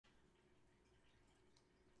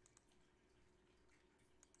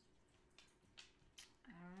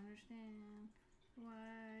understand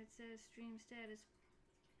why it says stream status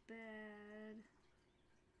bad.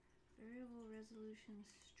 Variable resolution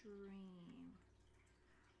stream.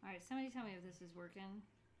 Alright, somebody tell me if this is working.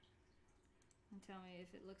 And tell me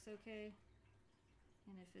if it looks okay.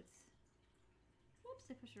 And if it's...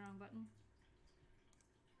 Whoops, I pushed the wrong button.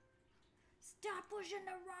 Stop pushing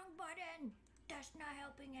the wrong button! That's not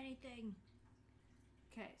helping anything.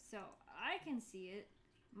 Okay, so I can see it.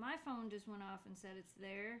 My phone just went off and said it's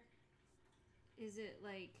there. Is it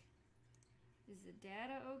like... Is the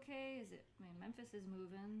data okay? Is it... I mean, Memphis is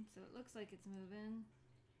moving, so it looks like it's moving.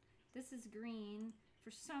 This is green.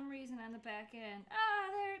 For some reason on the back end... Ah,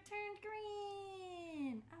 there it turned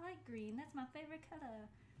green! I like green. That's my favorite color.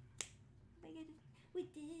 We did it. We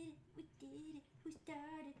did it. We did it. We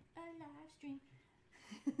started a live stream.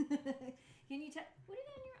 Can you tell? What do you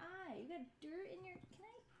got in your eye? You got dirt in your... Can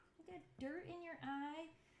I? You got dirt in your eye?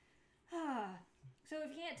 So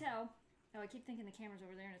if you can't tell... Oh, I keep thinking the camera's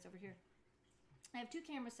over there and it's over here. I have two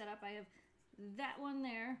cameras set up. I have that one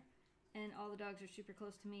there, and all the dogs are super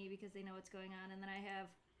close to me because they know what's going on. And then I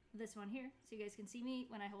have this one here, so you guys can see me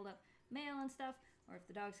when I hold up mail and stuff, or if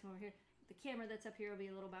the dogs come over here. The camera that's up here will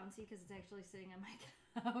be a little bouncy because it's actually sitting on my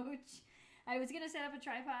couch. I was going to set up a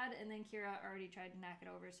tripod, and then Kira already tried to knock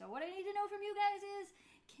it over. So what I need to know from you guys is,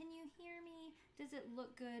 can you hear me? Does it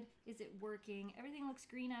look good? Is it working? Everything looks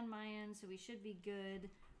green on my end, so we should be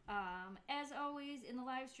good. As always, in the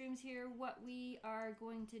live streams here, what we are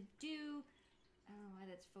going to do... I don't know why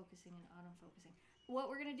that's focusing and auto-focusing. What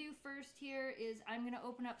we're going to do first here is I'm going to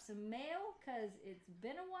open up some mail because it's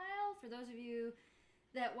been a while. For those of you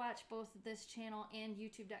that watch both this channel and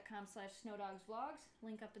youtube.com/snowdogsvlogs,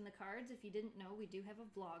 link up in the cards. If you didn't know, we do have a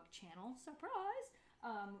vlog channel. Surprise!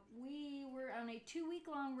 We were on a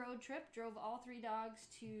 2-week-long road trip, drove all 3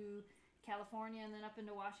 dogs to California and then up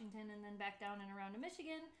into Washington and then back down and around to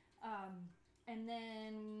Michigan. And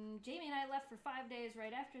then Jamie and I left for 5 days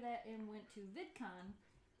right after that and went to VidCon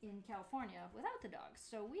in California without the dogs.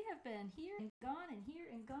 So we have been here and here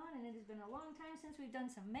and gone, and it has been a long time since we've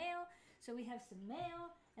done some mail. So we have some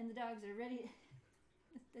mail, and the dogs are ready.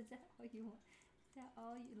 Is that all you want? Is that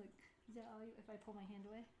all you look? Is that all you? If I pull my hand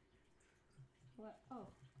away? What?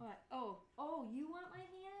 Oh, what? Oh, you want my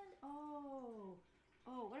hand? Oh,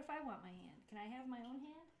 what if I want my hand? Can I have my own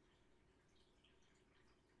hand?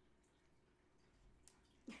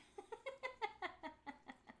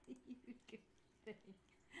 You good thing.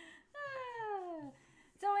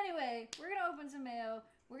 So anyway, we're going to open some mail.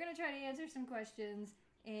 We're going to try to answer some questions.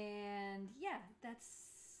 And yeah,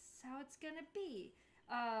 that's how it's going to be.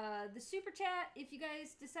 The super chat, if you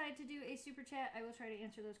guys decide to do a super chat, I will try to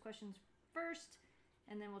answer those questions first.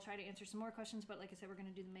 And then we'll try to answer some more questions. But like I said, we're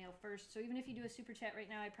going to do the mail first. So even if you do a super chat right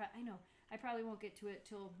now, I probably won't get to it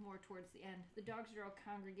till more towards the end. The dogs are all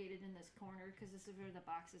congregated in this corner because this is where the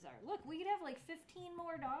boxes are. Look, we could have like 15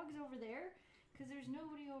 more dogs over there because there's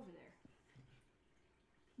nobody over there.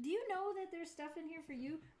 Do you know that there's stuff in here for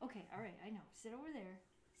you? Okay, all right, I know. Sit over there.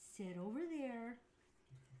 Sit over there.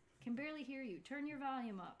 Can barely hear you. Turn your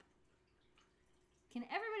volume up. Can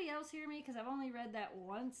everybody else hear me? Because I've only read that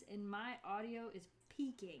once and my audio is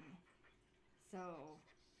peaking. So,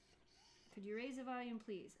 could you raise the volume,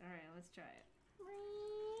 please? All right, let's try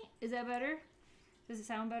it. Is that better? Does it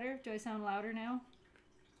sound better? Do I sound louder now?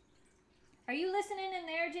 Are you listening in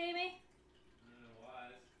there, Jamie?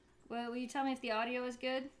 Was. Well, will you tell me if the audio is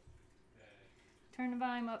good? Okay. Turn the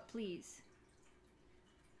volume up, please.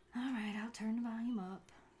 All right, I'll turn the volume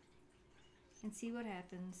up and see what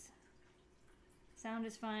happens. Sound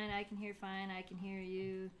is fine. I can hear fine. I can hear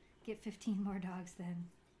you. Get 15 more dogs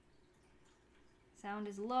then. Sound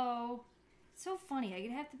is low. It's so funny. I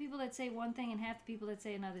get half the people that say one thing and half the people that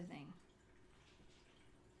say another thing.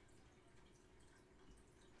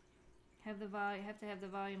 Have to have the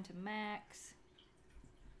volume to max.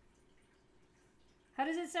 How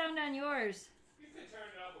does it sound on yours? You could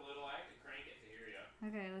turn it up a little. I have to crank it to hear you.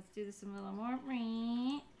 Okay, let's do this a little more.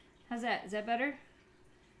 How's that? Is that better?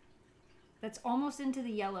 That's almost into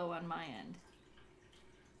the yellow on my end.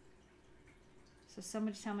 So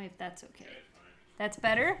somebody tell me if that's okay. Okay, it's fine. That's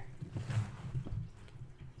better?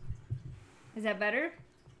 Is that better?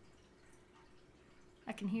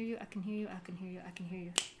 I can hear you, I can hear you, I can hear you, I can hear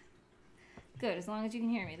you. Good, as long as you can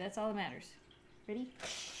hear me. That's all that matters. Ready?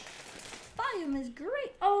 Volume is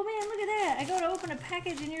great. Oh man, look at that. I go to open a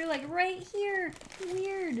package and you're like right here.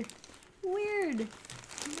 Weird. Weird.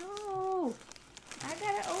 No. I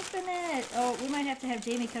gotta open it. Oh, we might have to have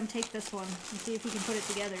Jamie come take this one and see if he can put it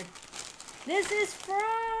together. This is from...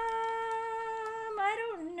 I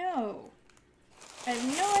don't know. I have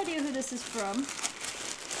no idea who this is from.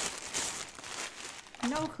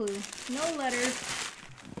 No clue. No letter.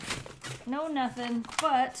 No nothing.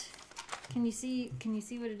 But can you see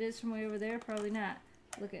what it is from way over there? Probably not.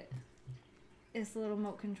 Look at it's a little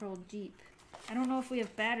remote controlled Jeep. I don't know if we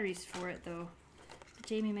have batteries for it though.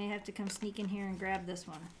 Jamie may have to come sneak in here and grab this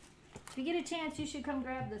one. If you get a chance, you should come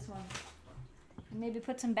grab this one. And maybe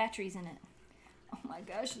put some batteries in it. Oh my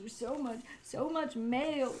gosh, there's so much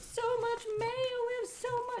mail. So much mail. We have so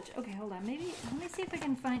much. Okay, hold on. Maybe, let me see if I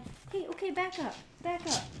can find. Hey, okay, back up. Back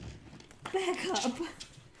up. Back up.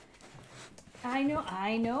 I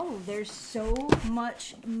know. There's so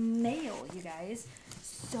much mail, you guys.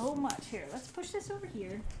 So much. Here, let's push this over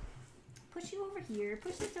here. Push you over here.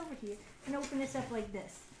 Push this over here. And open this up like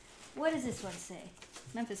this. What does this one say?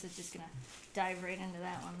 Memphis is just going to dive right into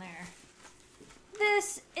that one there.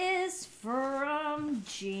 This is from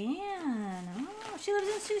Jan. Oh, she lives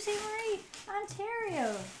in Sault Ste. Marie,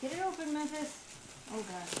 Ontario. Get it open, Memphis. Oh,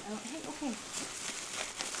 gosh. Hey, okay.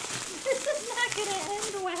 This is not going to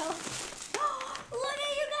end well. Look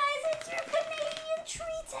at you guys. It's your Canadian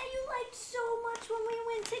treats that you liked so much when we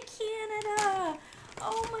went to Canada.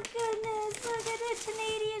 Oh, my goodness. Look at the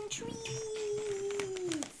Canadian treats.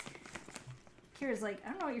 Kira's like, I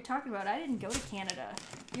don't know what you're talking about. I didn't go to Canada.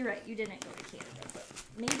 You're right. You didn't go to Canada. But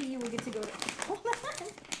maybe you will get to go to... Hold on.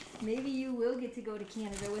 Maybe you will get to go to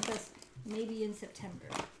Canada with us. Maybe in September.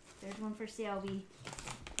 There's one for Shelby.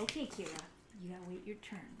 Okay, Kira. You gotta wait your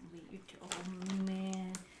turn. Wait your turn. Oh,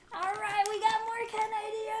 man. All right. We got more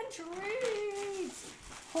Canadian treats.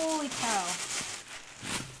 Holy cow.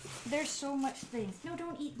 There's so much things. No,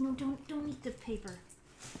 don't eat. No, don't eat the paper.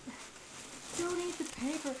 Don't eat the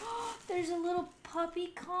paper. Oh, there's a little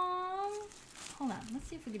puppy Kong. Hold on. Let's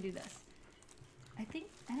see if we can do this. I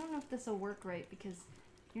don't know if this will work right because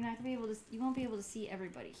you're not gonna be able to. You won't be able to see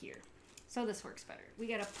everybody here. So this works better. We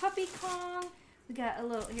got a puppy Kong. We got a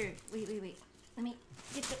little here. Wait. Let me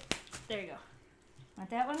get the. There you go. Want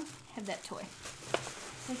that one? Have that toy.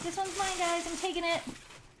 Like this one's mine, guys. I'm taking it.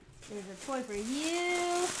 There's a toy for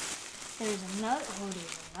you. There's another. Oh,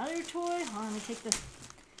 there's another toy. Hold on. Let me take the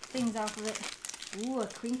things off of it. Ooh, a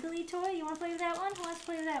crinkly toy. You want to play with that one? Who wants to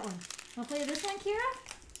play with that one? Want to play with this one, Kira?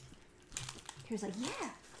 Kira's like, yeah,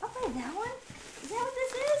 I'll play with that one. Is that what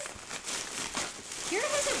this is? Kira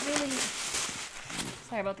hasn't really...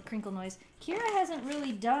 Sorry about the crinkle noise. Kira hasn't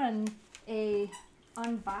really done a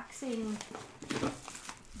unboxing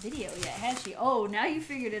video yet, has she? Oh, now you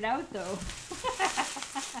figured it out, though.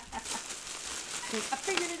 I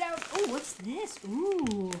figured it out. Oh, what's this?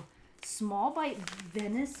 Ooh. Small bite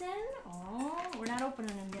venison. Oh, we're not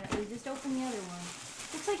opening them yet. We just opened the other one.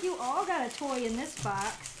 Looks like you all got a toy in this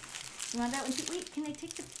box. You want that one too? Wait, can I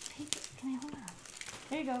take the paper? Can I hold on?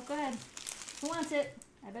 There you go. Go ahead. Who wants it?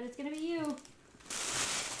 I bet it's gonna be you.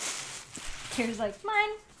 Kira's like, mine.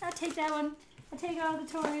 I'll take that one. I'll take all the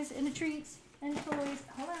toys and the treats and the toys.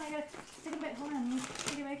 Hold on, I gotta stick it back. Hold on, let me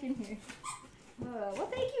stick it back in here. Well,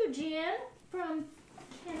 thank you, Jan from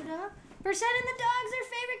Canada, for sending the dogs their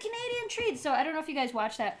favorite Canadian treats. So I don't know if you guys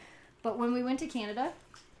watched that, but when we went to Canada,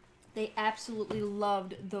 they absolutely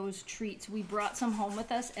loved those treats. We brought some home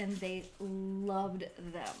with us, and they loved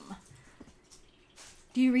them.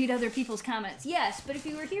 Do you read other people's comments? Yes, but if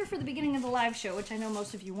you were here for the beginning of the live show, which I know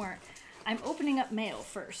most of you weren't, I'm opening up mail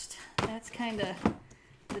first. That's kind of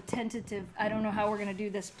the tentative. I don't know how we're going to do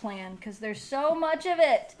this plan, because there's so much of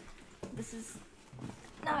it. This is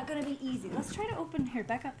not going to be easy. Let's try to open... Here,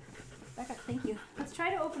 back up. Back up, thank you. Let's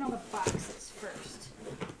try to open all the boxes first.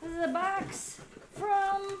 This is a box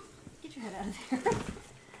from... Get your head out of there.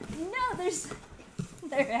 No, there's...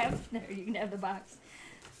 There, you can have the box.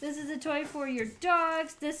 This is a toy for your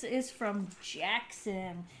dogs. This is from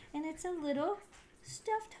Jackson. And it's a little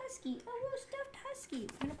stuffed husky. A little stuffed husky.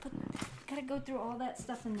 I'm gonna put... Gotta go through all that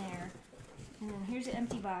stuff in there. And then here's an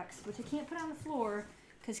empty box, which I can't put on the floor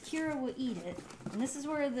because Kira will eat it. And this is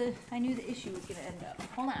where I knew the issue was gonna end up.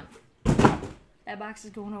 Hold on. That box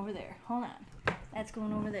is going over there. Hold on. That's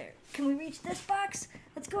going over there. Can we reach this box?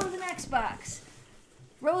 Let's go to the next box.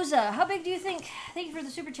 Rosa, how big do you think... Thank you for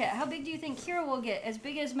the super chat. How big do you think Kira will get? As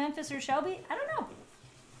big as Memphis or Shelby? I don't know.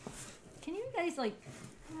 Can you guys, like...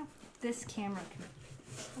 I don't know if this camera can...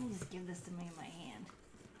 Let me just give this to me in my hand.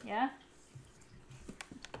 Yeah?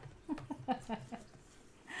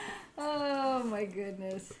 Oh, my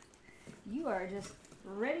goodness. You are just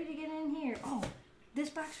ready to get in here. Oh, this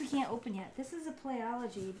box we can't open yet. This is a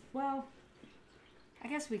Playology. Well, I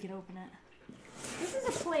guess we can open it. This is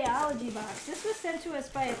a Playology box. This was sent to us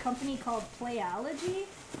by a company called Playology.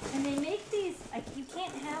 And they make these, you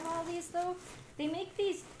can't have all these though. They make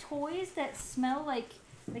these toys that smell like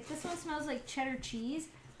this one smells like cheddar cheese.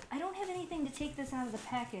 I don't have anything to take this out of the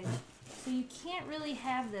package. So you can't really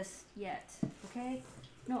have this yet, okay?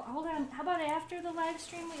 No, hold on. How about after the live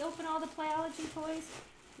stream we open all the Playology toys?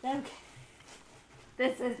 Okay.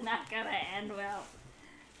 This is not gonna end well.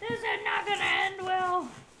 This is not gonna end well.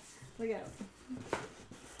 Look out.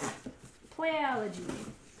 Playology.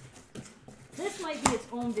 This might be its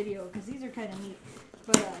own video because these are kind of neat.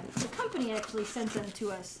 But the company actually sent them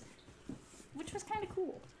to us, which was kind of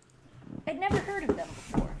cool. I'd never heard of them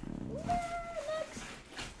before. Next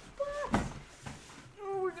box.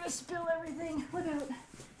 Oh, we're gonna spill everything. Look out.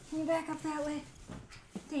 Can you back up that way?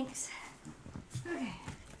 Thanks. Okay.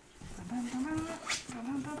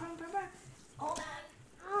 Hold on.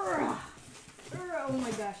 Oh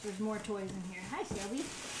my gosh, there's more toys in here. Hi, Shelby.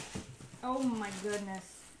 Oh my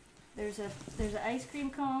goodness. There's an ice cream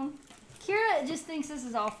cone. Kira just thinks this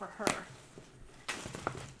is all for her.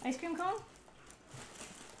 Ice cream cone?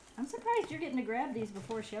 I'm surprised you're getting to grab these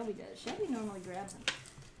before Shelby does. Shelby normally grabs them.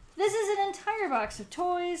 This is an entire box of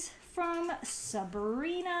toys from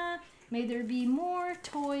Siberian. May there be more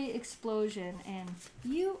toy explosion. And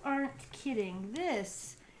you aren't kidding.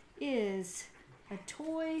 This is a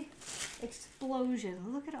toy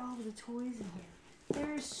explosion. Look at all of the toys in here.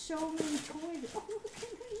 There's so many toys. Oh, look at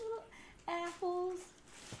these little apples.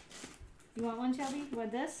 You want one, Shelby? You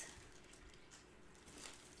want this?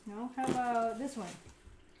 No? How about this one?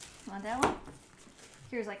 Want that one?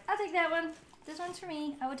 Kira's like, I'll take that one. This one's for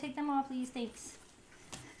me. I would take them all, please. Thanks.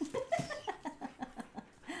 Hey,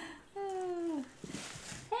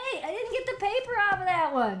 I didn't get the paper off of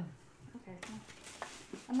that one. Okay.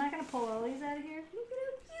 I'm not going to pull all these out of here. Look at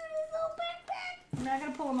how cute this little backpack. I'm not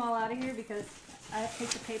going to pull them all out of here because I have to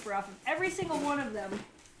take the paper off of every single one of them.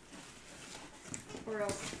 Or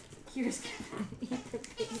else Kira's going to eat the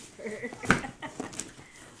paper.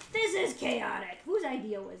 This is chaotic. Whose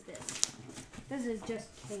idea was this? This is just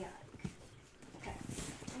chaotic. Okay.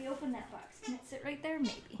 We open that box. Can it sit right there?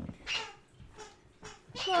 Maybe.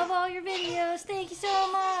 Love all your videos. Thank you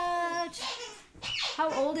so much.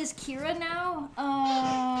 How old is Kira now?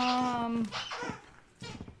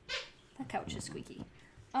 That couch is squeaky.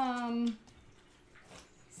 4 months?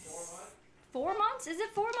 4 months? Is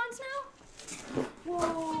it 4 months now?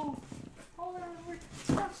 Whoa. Hold on.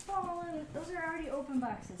 Stuff's falling. Those are already open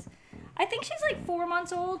boxes. I think she's like 4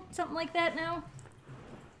 months old. Something like that now.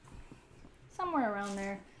 Somewhere around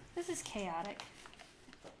there. This is chaotic.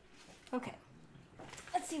 Okay.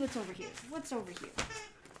 Let's see what's over here. What's over here?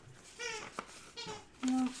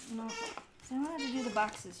 No. So I wanted to do the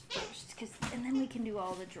boxes first, and then we can do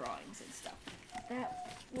all the drawings and stuff.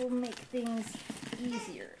 That will make things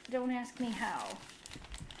easier. Don't ask me how.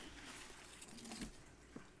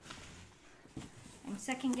 I'm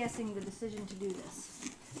second guessing the decision to do this.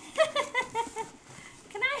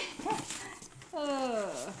 Can I?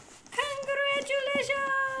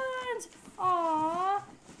 Congratulations! Aww.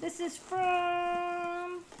 This is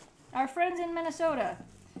from our friends in Minnesota.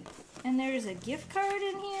 And there's a gift card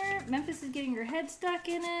in here. Memphis is getting her head stuck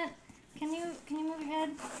in it. Can you move your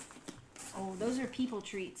head? Oh, those are people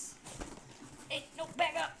treats. Hey, no,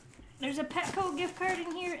 back up. There's a Petco gift card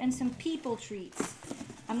in here and some people treats.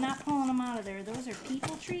 I'm not pulling them out of there. Those are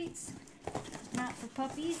people treats, not for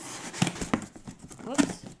puppies.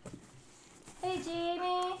 Whoops. Hey,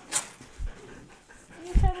 Jamie. Will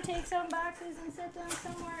you come take some boxes and set them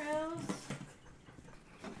somewhere else?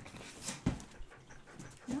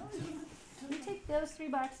 No, you take those 3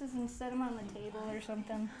 boxes and set them on the table or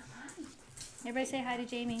something. Everybody say hi to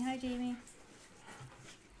Jamie. Hi, Jamie.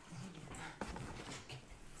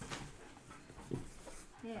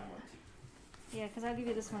 Yeah. Yeah, because I'll give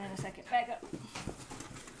you this one in a second. Back up.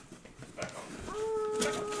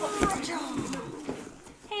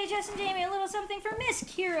 Hey, Jess and Jamie, a little something for Miss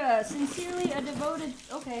Kira. Sincerely, a devoted,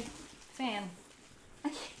 fan.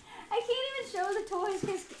 I can't even show the toys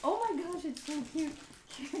because, oh my gosh, it's so cute.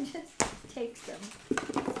 Kira just takes them.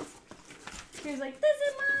 Kira's like, this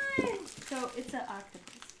is mine. So it's an octopus.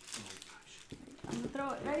 I'm going to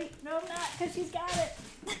throw it. Ready? No, I'm not, because she's got it.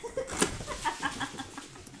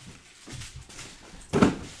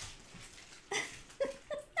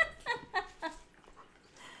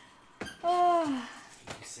 Oh.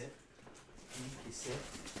 Sit. Can you sit?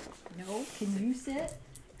 No, can you sit?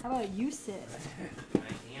 How about you sit? I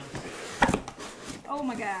am sitting. Oh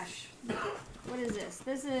my gosh. What is this?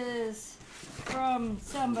 This is from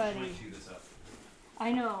somebody. I chew this up.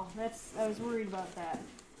 I know. I was worried about that.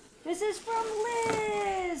 This is from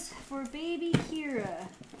Liz for baby Kira.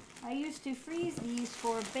 I used to freeze these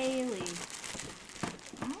for Bailey.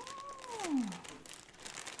 Oh.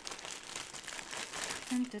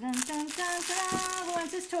 Dun, dun, dun, dun, dun, dun. Who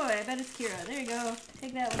wants this toy? I bet it's Kira. There you go.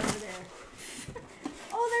 Take that one over there.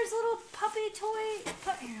 Oh, there's little puppy toy.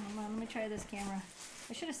 Here, hold on, let me try this camera.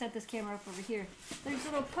 I should have set this camera up over here. There's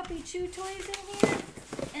little puppy chew toys in here.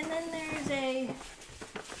 And then there's a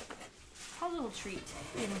puzzle treat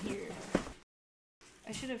in here.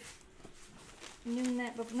 I should have known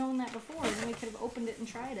that before, and then we could have opened it and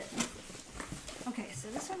tried it. Okay, so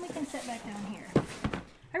this one we can set back down here.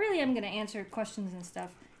 I really am going to answer questions and stuff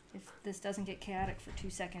if this doesn't get chaotic for 2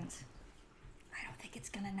 seconds. I don't think it's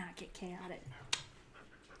going to not get chaotic.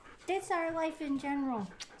 That's our life in general.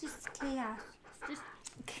 Just chaos. Just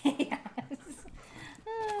chaos.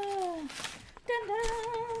 Dun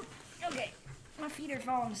dun. Okay, my feet are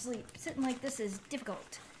falling asleep. Sitting like this is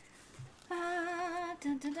difficult.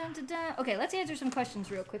 Dun, dun, dun, dun, dun. Okay, let's answer some questions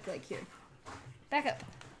real quick like here. Back up.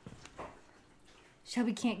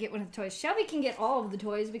 Shelby can't get one of the toys. Shelby can get all of the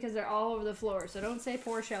toys because they're all over the floor. So don't say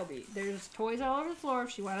poor Shelby. There's toys all over the floor.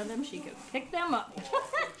 If she wanted them, she could pick them up.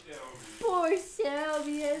 Poor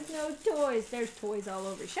Shelby has no toys. There's toys all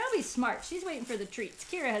over. Shelby's smart. She's waiting for the treats.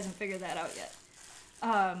 Kira hasn't figured that out yet.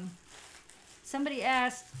 Somebody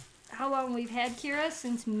asked how long we've had Kira.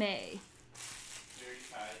 Since May.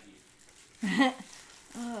 35 years.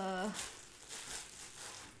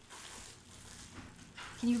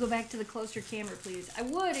 Can you go back to the closer camera, please? I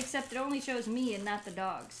would, except it only shows me and not the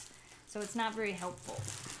dogs. So it's not very helpful.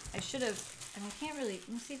 I should have, and I can't really, let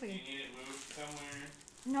me see if I can. Do you need it moved somewhere?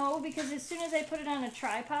 No, because as soon as I put it on a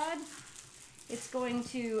tripod, it's going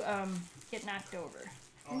to get knocked over.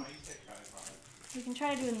 Oh, you said tripod. You can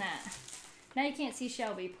try doing that. Now you can't see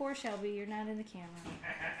Shelby. Poor Shelby, you're not in the camera.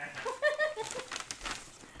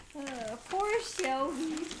 Poor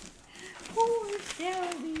Shelby. Poor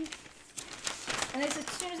Shelby. And as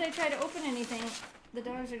soon as I try to open anything, the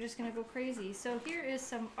dogs are just going to go crazy. So here is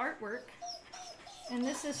some artwork. And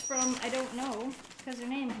this is from, I don't know, because her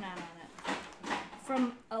name's not on it.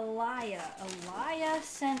 From Alaya. Alaya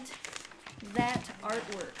sent that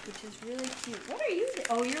artwork, which is really cute. What are you doing?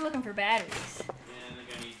 Oh, you're looking for batteries. Yeah, I think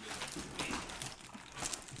I need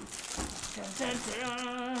this. Dun,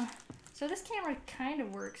 dun, dun. So this camera kind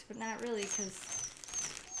of works, but not really, because...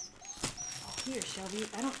 Oh, here, Shelby.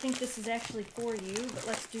 I don't think this is actually for you, but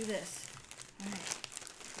let's do this. Alright.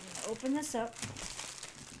 I'm going to open this up.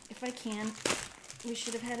 If I can. We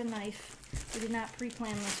should have had a knife. We did not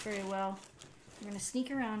pre-plan this very well. We're going to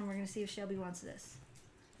sneak around, and we're going to see if Shelby wants this.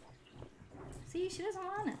 See, she doesn't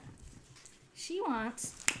want it. She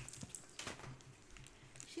wants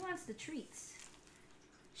the treats.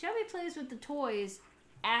 Shelby plays with the toys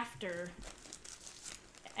after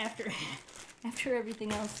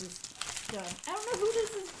everything else is done. I don't know who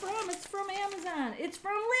this is from. It's from Amazon. It's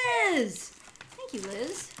from Liz. Thank you,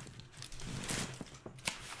 Liz.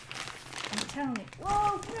 I'm telling you.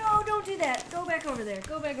 Whoa, no, don't do that. Go back over there.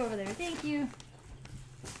 Go back over there. Thank you.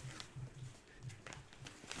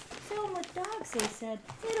 Film with dogs, they said.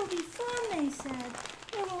 It'll be fun, they said.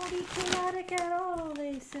 It won't be chaotic at all,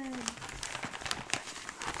 they said.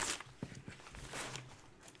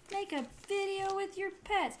 Make a video with your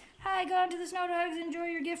pets. Hi, GonetotheSnowDogs. Enjoy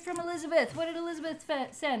your gift from Elizabeth. What did Elizabeth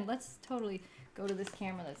send? Let's totally go to this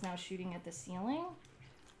camera that's now shooting at the ceiling.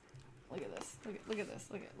 Look at this. Look at this.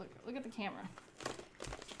 Look at the camera.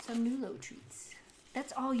 Some Nulo treats.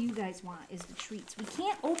 That's all you guys want is the treats. We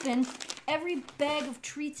can't open every bag of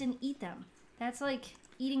treats and eat them. That's like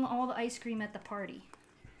eating all the ice cream at the party.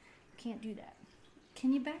 Can't do that.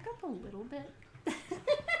 Can you back up a little bit?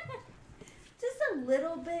 Just a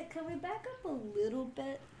little bit. Can we back up a little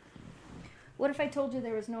bit? What if I told you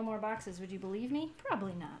there was no more boxes? Would you believe me?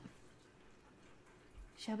 Probably not.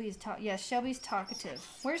 Shelby is yes, Shelby's talkative.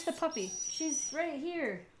 Where's the puppy? She's right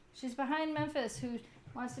here. She's behind Memphis, who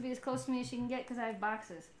wants to be as close to me as she can get because I have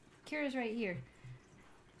boxes. Kira's right here.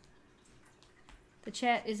 The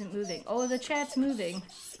chat isn't moving. Oh, the chat's moving.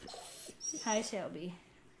 Hi, Shelby.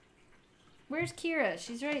 Where's Kira?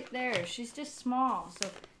 She's right there. She's just small, so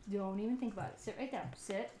don't even think about it. Sit right down.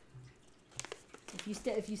 Sit. If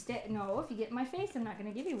you get in my face, I'm not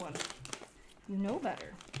gonna give you one. You know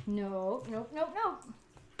better. No.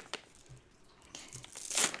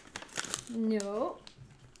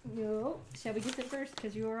 No. Shelby gets it first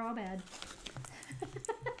because you are all bad.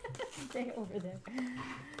 Stay over there.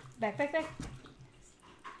 Back.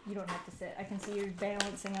 You don't have to sit. I can see you're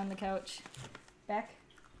balancing on the couch. Back.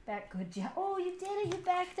 Good job. Oh, you did it. You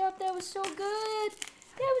backed up. That was so good.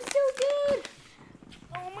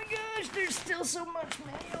 Oh my gosh, there's still so much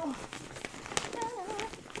mail.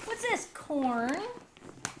 What's this? Corn.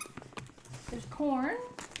 There's corn.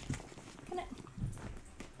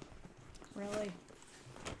 Really?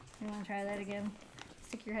 You want to try that again?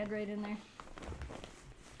 Stick your head right in there.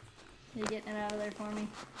 Are you getting it out of there for me?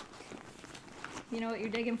 You know what you're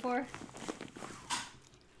digging for?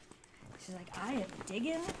 She's like, I am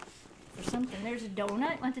digging for something. There's a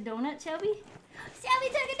donut. Want the donut, Shelby? Shelby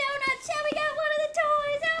took a donut. Shelby got one of the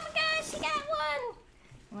toys. Oh my gosh, she got one.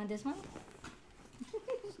 You want this one?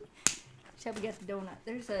 Shelby got the donut.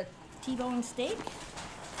 There's a T-bone steak.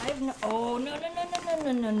 I have no. Oh no. You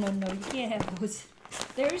can't have those.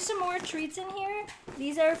 There's some more treats in here.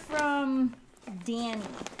 These are from Danny.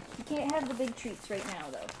 You can't have the big treats right now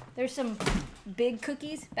though. There's some big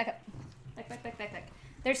cookies. Back up. Back.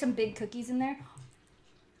 There's some big cookies in there.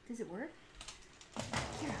 Does it work?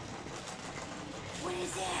 Here. What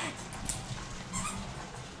is that?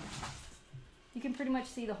 You can pretty much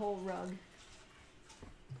see the whole rug.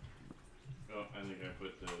 Oh, I think I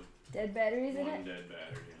put the dead batteries in it? one dead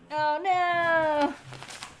battery in it. Oh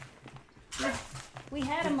no! We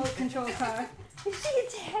had a remote control car. Is she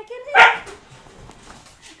attacking it?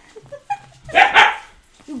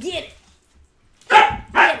 You get it!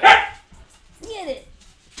 Get it!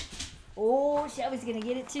 Oh, Shelby's gonna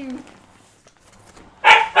get it too.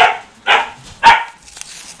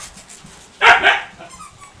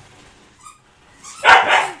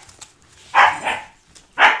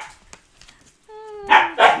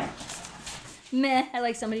 Meh. I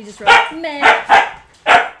like somebody just wrote meh.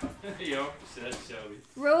 Yo, said Shelby.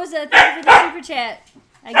 Rosa, thank you for the super chat.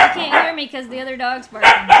 You can't hear me because the other dog's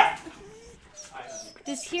barking.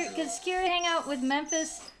 Does Kira hang out with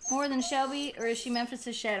Memphis more than Shelby, or is she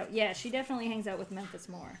Memphis' shadow? Yeah, she definitely hangs out with Memphis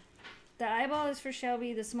more. The eyeball is for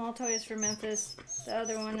Shelby. The small toy is for Memphis. The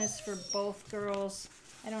other one is for both girls.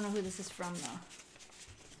 I don't know who this is from, though.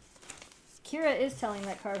 Kira is telling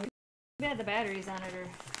that card. Too bad the batteries on it are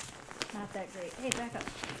not that great. Hey, back up.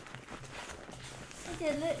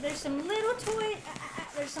 There's some little toys.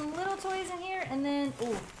 There's some little toys in here, and then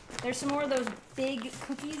there's some more of those big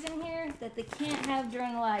cookies in here that they can't have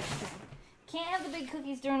during the live stream. Can't have the big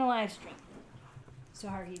cookies during the live stream.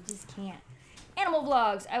 Sorry, you just can't. Animal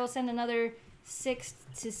vlogs. I will send another 6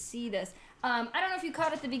 to see this. I don't know if you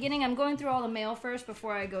caught at the beginning. I'm going through all the mail first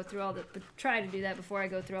before I go through all the. But try to do that before I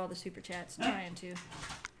go through all the super chats. Trying to.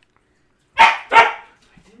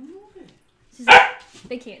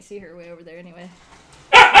 They can't see her way over there anyway.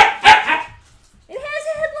 It has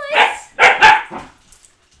headlights!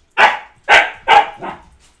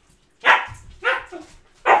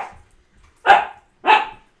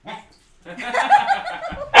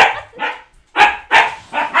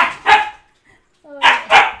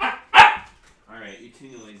 Alright, you're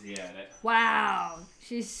too noisy at it. Wow,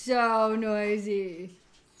 she's so noisy.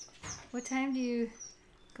 What time do you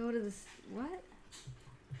go to this? What?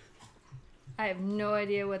 I have no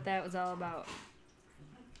idea what that was all about.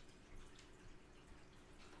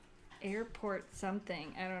 Airport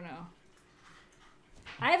something. I don't know.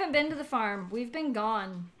 I haven't been to the farm. We've been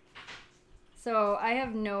gone. So I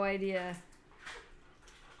have no idea.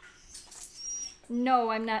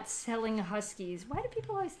 No, I'm not selling Huskies. Why do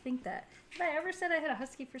people always think that? Have I ever said I had a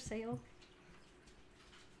Husky for sale?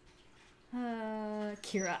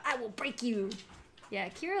 Kira, I will break you. Yeah,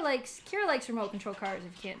 Kira likes remote control cars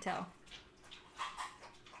if you can't tell.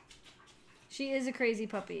 She is a crazy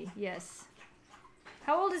puppy, yes.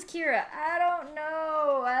 How old is Kira? I don't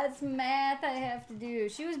know. That's math I have to do.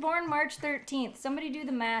 She was born March 13th. Somebody do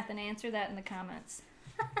the math and answer that in the comments.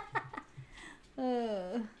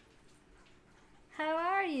 How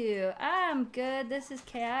are you? I'm good. This is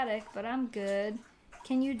chaotic, but I'm good.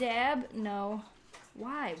 Can you dab? No.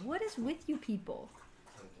 Why? What is with you people?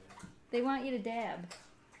 They want you to dab.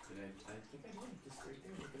 I think I did. Just right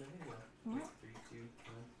there. Look at the video. What? 3, 2, 1.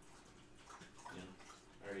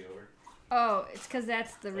 Yeah. Already over. Oh, it's because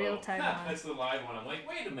that's the real time one. That's the live one. I'm like,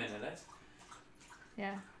 wait a minute. That's.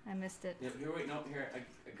 Yeah, I missed it. Yep, here, wait, no, here. I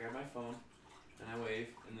grab my phone and I wave,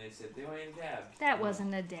 and they said they want you to dab. That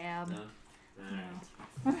wasn't a dab. No. No.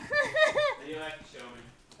 You like to show me.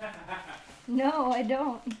 No, I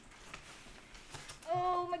don't.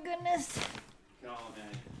 Oh my goodness. Can all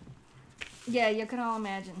imagine. Yeah, you can all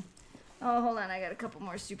imagine. Oh, hold on. I got a couple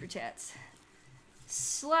more super chats.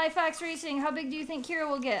 Sly Fox Racing, how big do you think Kira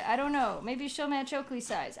will get? I don't know. Maybe she'll match Oakley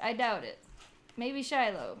size. I doubt it. Maybe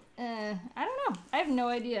Shiloh. I don't know. I have no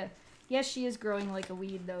idea. Yes, she is growing like a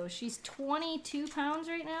weed, though. She's 22 pounds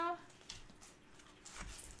right now.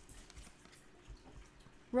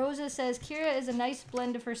 Rosa says, Kira is a nice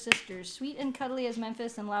blend of her sisters. Sweet and cuddly as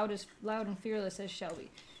Memphis and loud and fearless as Shelby.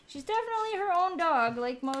 She's definitely her own dog,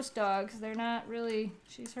 like most dogs. They're not really...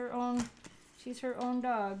 She's her own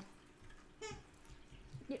dog.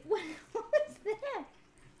 Yeah, what was that?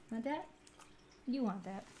 Want that? You want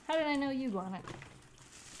that. How did I know you'd want it?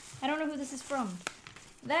 I don't know who this is from.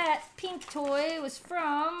 That pink toy was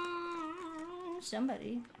from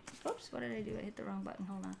somebody. Oops, what did I do? I hit the wrong button.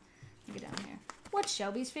 Hold on. Let me get down here. What's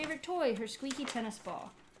Shelby's favorite toy? Her squeaky tennis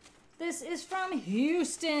ball. This is from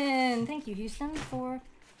Houston. Thank you, Houston, for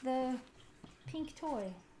the pink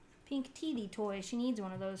toy. Pink TV toy. She needs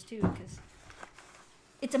one of those too, because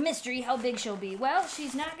it's a mystery how big she'll be. Well,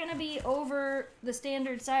 she's not going to be over the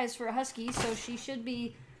standard size for a Husky, so she should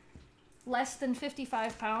be less than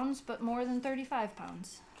 55 pounds, but more than 35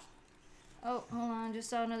 pounds. Oh, hold on. Just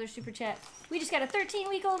saw another super chat. We just got a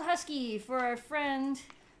 13-week-old Husky for our friend,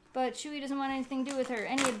 but Chewy doesn't want anything to do with her.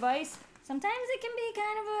 Any advice? Sometimes it can be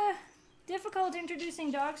kind of a difficult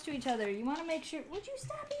introducing dogs to each other. You want to make sure... Would you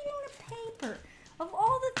stop eating the paper? Of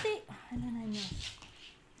all the things... And then I know.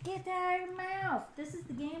 Get that out of your mouth. This is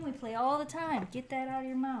the game we play all the time. Get that out of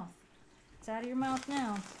your mouth. It's out of your mouth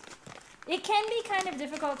now. It can be kind of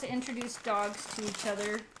difficult to introduce dogs to each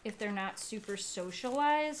other if they're not super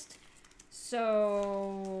socialized.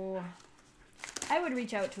 So I would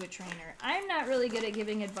reach out to a trainer. I'm not really good at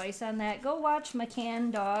giving advice on that. Go watch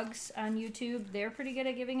McCann Dogs on YouTube. They're pretty good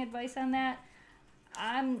at giving advice on that.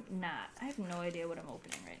 I'm not. I have no idea what I'm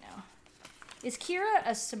opening right now. Is Kira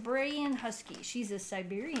a Siberian Husky? She's a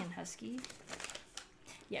Siberian Husky.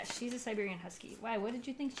 Yes, she's a Siberian Husky. Why? What did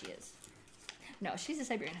you think she is? No, she's a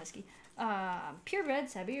Siberian Husky. Purebred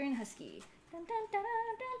Siberian Husky.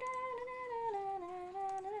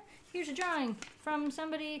 Here's a drawing from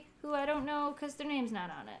somebody who I don't know because their name's not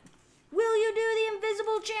on it. Will you do the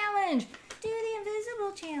invisible challenge? Do the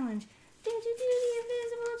invisible challenge. Did you do the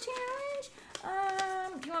invisible challenge?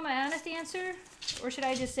 Do you want my honest answer? Or should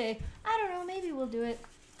I just say, I don't know, maybe we'll do it?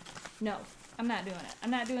 No, I'm not doing it.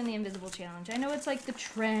 I'm not doing the invisible challenge. I know it's like the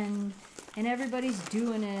trend, and everybody's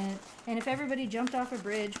doing it. And if everybody jumped off a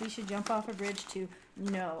bridge, we should jump off a bridge too.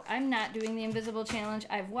 No, I'm not doing the invisible challenge.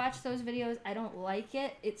 I've watched those videos. I don't like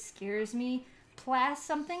it. It scares me.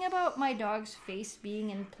 Something about my dog's face being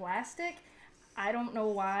in plastic. I don't know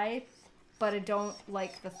why, but I don't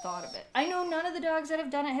like the thought of it. I know none of the dogs that have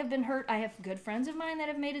done it have been hurt. I have good friends of mine that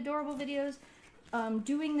have made adorable videos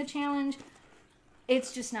doing the challenge.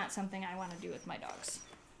 It's just not something I want to do with my dogs.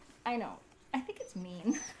 I know. I think it's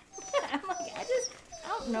mean. I'm like, I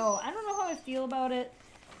don't know. I don't know how I feel about it,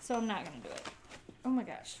 so I'm not going to do it. Oh my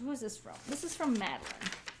gosh, who is this from? This is from Madeline.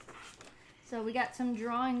 So we got some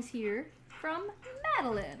drawings here from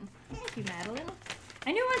Madeline. Thank you, Madeline.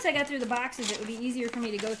 I knew once I got through the boxes it would be easier for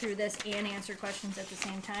me to go through this and answer questions at the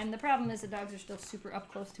same time. The problem is the dogs are still super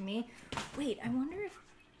up close to me. Wait, I wonder if...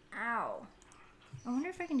 Ow. I wonder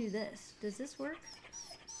if I can do this. Does this work?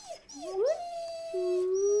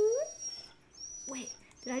 Wait,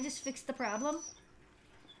 did I just fix the problem?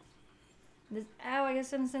 Ow, I got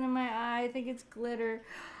something in my eye. I think it's glitter.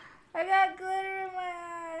 I got glitter in my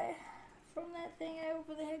eye. From that thing I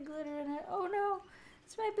opened, they had glitter in it. Oh no,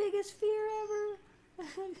 it's my biggest fear ever.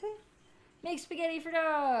 Make spaghetti for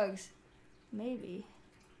dogs. Maybe.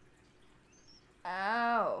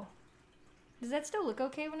 Ow. Does that still look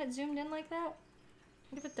okay when it's zoomed in like that?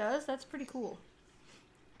 If it does, that's pretty cool.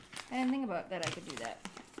 I didn't think about that I could do that.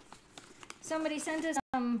 Somebody sent us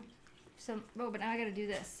some, oh, but now I gotta do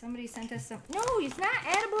this. Somebody sent us some, no, it's not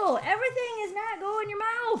edible. Everything is not go in your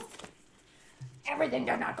mouth. Everything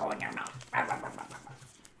does not go in your mouth.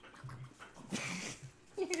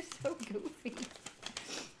 You're so goofy.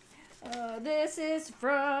 This is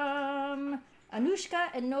from Anushka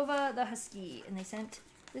and Nova the Husky, and they sent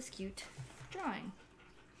this cute drawing.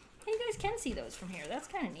 Hey, you guys can see those from here. That's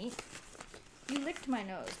kind of neat. You licked my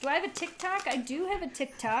nose. Do I have a TikTok? I do have a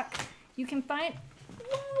TikTok. You can find...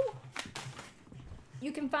 Whoa!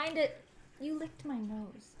 You can find it... You licked my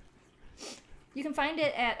nose. You can find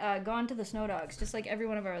it at GonetotheSnowDogs, just like every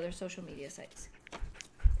one of our other social media sites.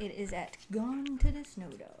 It is at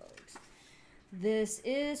GonetotheSnowDogs. This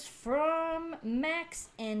is from Max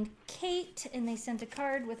and Kate, and they sent a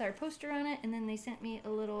card with our poster on it, and then they sent me a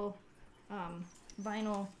little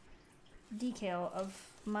vinyl decal of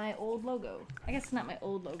my old logo. I guess it's not my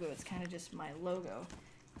old logo, it's kind of just my logo.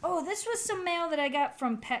 Oh, this was some mail that I got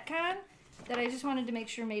from PetCon that I just wanted to make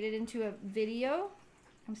sure made it into a video.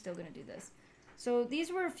 I'm still going to do this. So these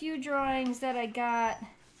were a few drawings that I got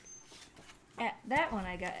at that one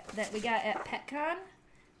that we got at PetCon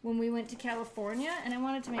when we went to California, and I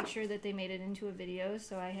wanted to make sure that they made it into a video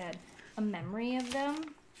so I had a memory of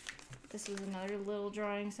them. This was another little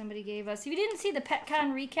drawing somebody gave us. If you didn't see the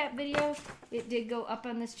PetCon recap video, it did go up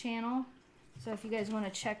on this channel. So if you guys want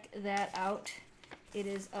to check that out, it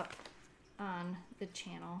is up on the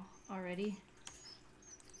channel already.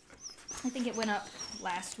 I think it went up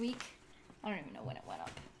last week. I don't even know when it went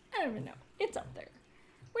up. I don't even know. It's up there.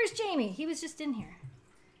 Where's Jamie? He was just in here.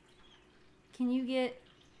 Can you get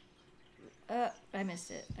I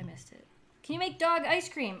missed it. I missed it. Can you make dog ice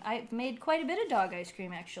cream? I've made quite a bit of dog ice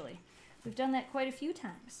cream, actually. We've done that quite a few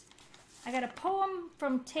times. I got a poem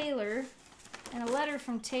from Taylor and a letter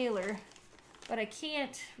from Taylor, but I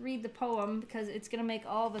can't read the poem because it's going to make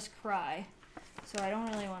all of us cry. So I don't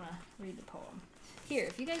really want to read the poem. Here,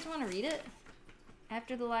 if you guys want to read it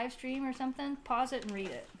after the live stream or something, pause it and read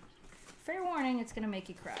it. Fair warning, it's going to make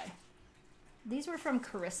you cry. These were from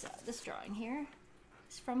Carissa. This drawing here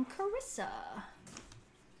is from Carissa.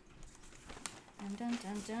 Dun, dun,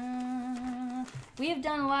 dun, dun. We have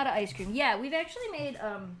done a lot of ice cream. Yeah, we've actually made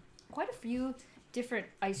quite a few different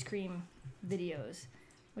ice cream videos,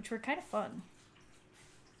 which were kind of fun.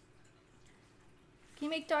 Can you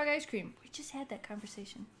make dog ice cream? We just had that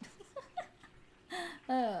conversation.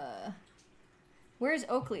 Where's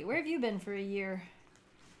Oakley? Where have you been for a year?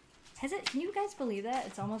 Has it? Can you guys believe that?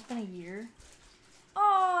 It's almost been a year.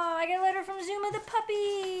 Oh, I got a letter from Zuma the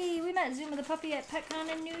puppy. We met Zuma the puppy at PetCon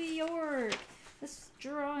in New York. This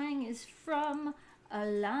drawing is from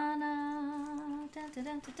Alana. Dun, dun,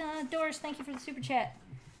 dun, dun, dun. Doris, thank you for the super chat.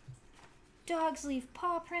 Dogs leave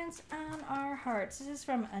paw prints on our hearts. This is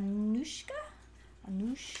from Anushka.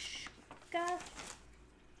 Anushka. I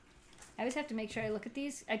always have to make sure I look at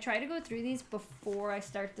these. I try to go through these before I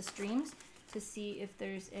start the streams to see if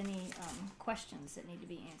there's any questions that need to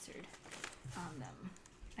be answered on them.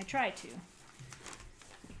 I try to.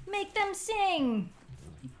 Make them sing!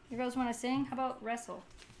 Your girls want to sing? How about wrestle?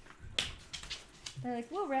 They're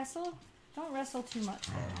like, we'll wrestle. Don't wrestle too much.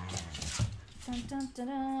 Dun, dun, dun,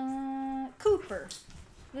 dun. Cooper.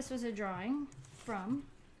 This was a drawing from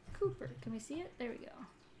Cooper. Can we see it? There we go.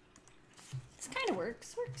 This kind of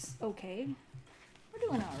works. Works okay. We're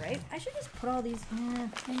doing all right. I should just put all these...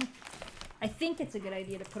 I think it's a good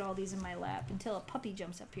idea to put all these in my lap until a puppy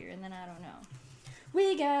jumps up here, and then I don't know.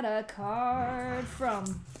 We got a card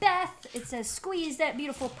from Beth. It says, squeeze that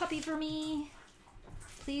beautiful puppy for me.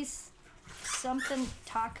 Please, something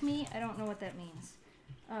talk me. I don't know what that means.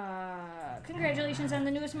 Congratulations on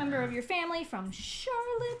the newest member of your family from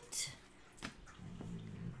Charlotte.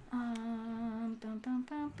 Bum, bum,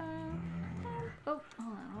 bum, bum. Oh,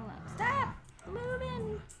 hold on. Stop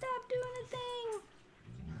moving. Stop doing a thing.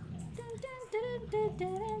 Dun, dun, dun, dun,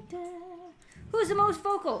 dun, dun. Who's the most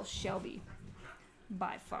vocal? Shelby.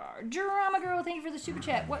 By far. Drama Girl, thank you for the super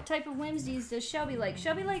chat. What type of whimsies does Shelby like?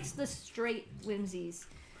 Shelby likes the straight whimsies.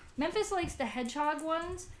 Memphis likes the hedgehog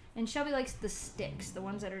ones, and Shelby likes the sticks, the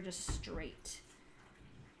ones that are just straight.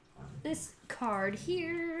 This card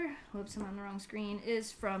here, whoops, I'm on the wrong screen,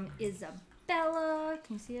 is from Isabella.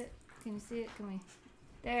 Can you see it? Can you see it? Can we?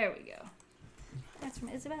 There we go. That's from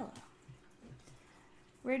Isabella.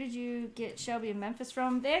 Where did you get Shelby and Memphis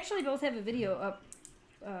from? They actually both have a video up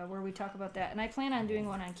where we talk about that, and I plan on doing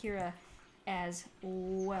one on Kira as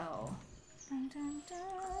well. Dun, dun, dun.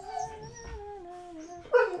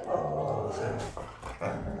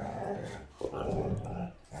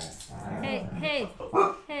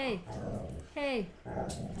 Hey.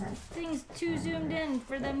 Thing's too zoomed in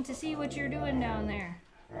for them to see what you're doing down there.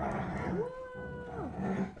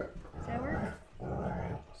 Does that work?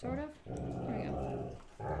 Sort of? There we go.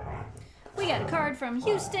 We got a card from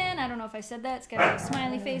Houston. I don't know if I said that. It's got a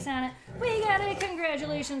smiley face on it. We got a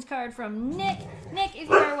congratulations card from Nick. Nick, if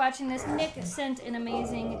you are watching this, Nick sent an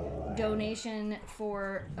amazing donation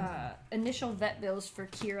for initial vet bills for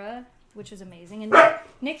Kira, which is amazing. And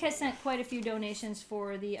Nick has sent quite a few donations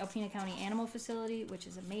for the Alpena County Animal Facility, which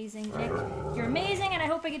is amazing. Nick, you're amazing, and I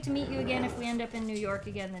hope I get to meet you again if we end up in New York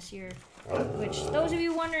again this year. Which, those of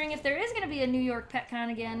you wondering if there is going to be a New York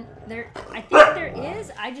PetCon again, I think there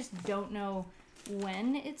is. I just don't know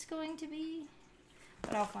when it's going to be,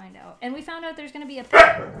 but I'll find out. And we found out there's going to be a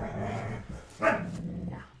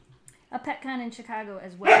PetCon in Chicago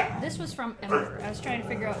as well. This was from Ember. I was trying to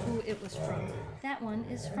figure out who it was from. That one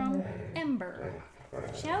is from Ember.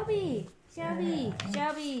 Shelby.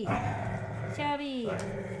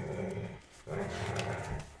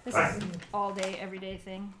 This is all day, every day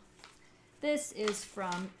thing. This is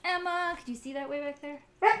from Emma. Could you see that way back there?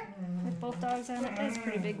 With both dogs on it? That's a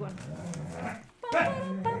pretty big one. I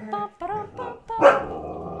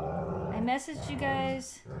messaged you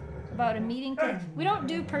guys about a meeting. We don't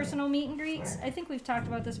do personal meet and greets. I think we've talked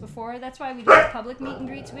about this before. That's why we do public meet and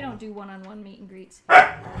greets. We don't do one-on-one meet and greets.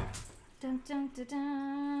 Dun, dun, dun,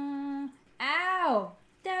 dun. Ow!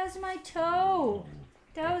 That was my toe.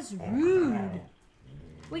 That was rude.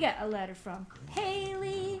 We got a letter from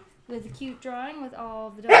Haley with a cute drawing with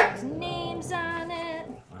all the dogs' names on it.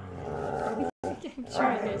 I'm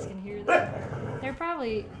sure you guys can hear them. They're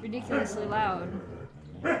probably ridiculously loud.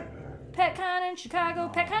 PetCon in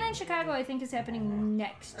Chicago. PetCon in Chicago, I think, is happening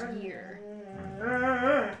next year.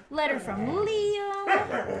 Letter from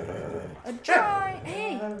Liam. A drawing.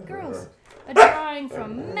 Hey, girls. A drawing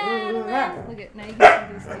from Madeline. Look at, now you can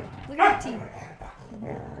see this too. Look at her teeth.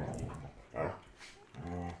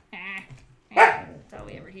 That's all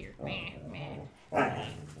we ever hear.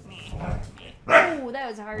 Oh, that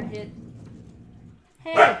was a hard hit.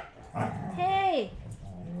 Hey. Hey.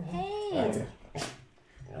 Hey.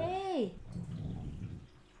 Hey.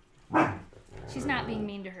 She's not being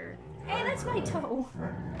mean to her. Hey, that's my toe.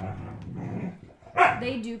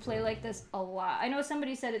 They do play like this a lot. I know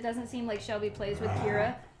somebody said it doesn't seem like Shelby plays with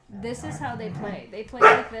Kira. This is how they play. They play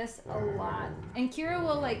like this a lot. And Kira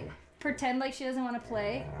will like pretend like she doesn't want to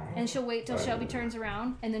play, and she'll wait till Shelby turns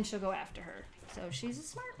around, and then she'll go after her. So she's a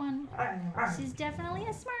smart one. She's definitely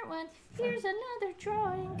a smart one. Here's another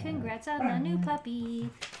drawing. Congrats on the new puppy.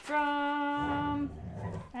 From,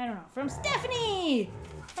 I don't know, from Stephanie!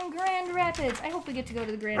 From Grand Rapids. I hope we get to go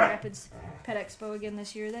to the Grand Rapids Pet Expo again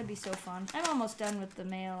this year. That'd be so fun. I'm almost done with the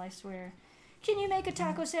mail, I swear. Can you make a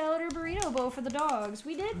taco salad or burrito bowl for the dogs?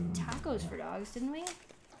 We did tacos for dogs, didn't we?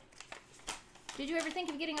 Did you ever think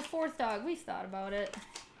of getting a fourth dog? We've thought about it.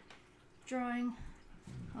 Drawing.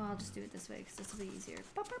 Oh, I'll just do it this way because this will be easier.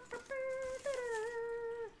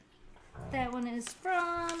 That one is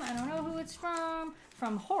from, I don't know who it's from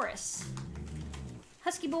Horace.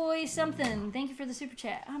 Husky boy something. Thank you for the super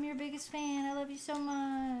chat. I'm your biggest fan. I love you so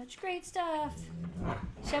much. Great stuff.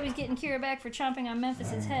 Shelby's getting Kira back for chomping on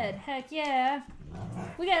Memphis's head. Heck yeah.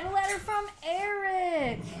 We got a letter from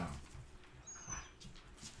Eric.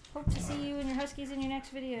 Hope to see you and your Huskies in your next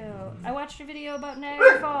video. I watched your video about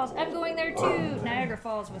Niagara Falls. I'm going there too. Niagara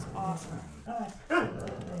Falls was awesome.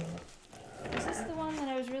 Is this the one that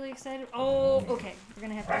I was really excited? Oh, okay. We're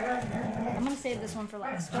going to have to... I'm going to save this one for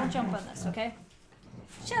last. Don't jump on this, okay?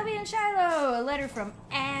 Shelby and Shiloh. A letter from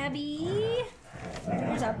Abby.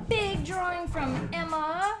 There's a big drawing from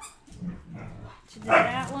Emma. She did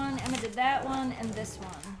that one. Emma did that one and this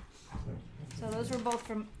one. So those were both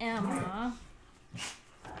from Emma.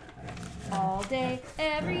 All day,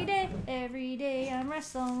 every day I'm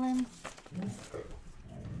wrestling.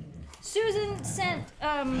 Susan sent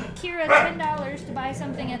Kira $10 to buy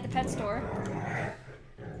something at the pet store.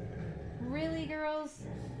 Really, girls?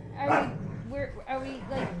 Are we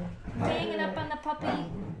like ganging up on the puppy?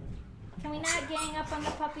 Can we not gang up on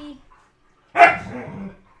the puppy?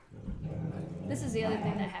 This is the other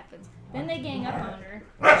thing that happens. Then they gang up on her.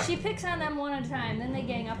 She picks on them one at a time. Then they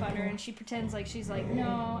gang up on her, and she pretends like she's like,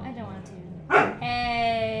 no, I don't want to.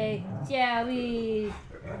 Hey, Shelby.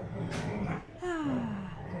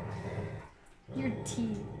 Your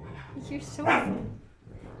teeth. You're so funny.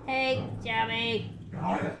 Hey, Shelby.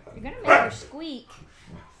 You're going to make her squeak.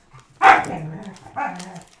 I don't know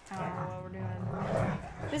what we're doing.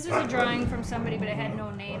 This was a drawing from somebody, but it had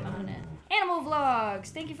no name on it. Animal Vlogs.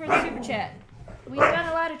 Thank you for the super chat. We've done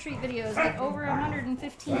a lot of treat videos, like over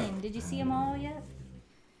 115. Did you see them all yet?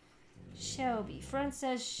 Shelby. Front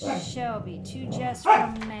says Shelby. To Jess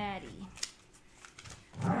from Maddie.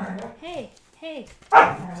 Hey,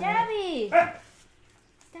 Shelby!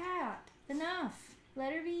 Stop. Enough.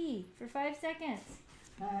 Let her be for 5 seconds.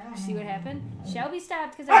 See what happened? Shelby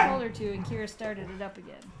stopped because I told her to, and Kira started it up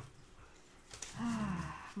again.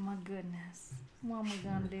 My goodness. What am I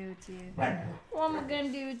gonna do to you? What am I gonna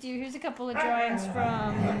do with you? Here's a couple of drawings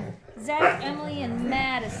from Zach, Emily, and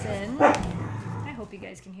Madison. I hope you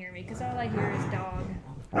guys can hear me, because all I hear is dog.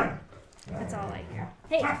 That's all I hear.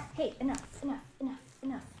 Hey, enough.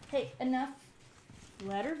 Hey, enough.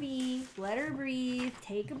 Let her be. Let her breathe.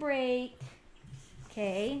 Take a break.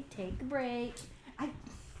 Okay, take a break.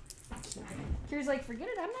 Kira's like, forget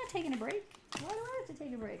it, I'm not taking a break. Why do I have to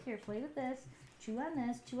take a break? Here, play with this. Chew on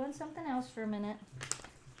this. Chew on something else for a minute.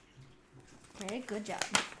 Okay, good job.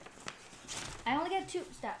 I only got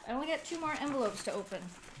two more envelopes to open.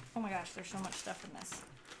 Oh my gosh, there's so much stuff in this.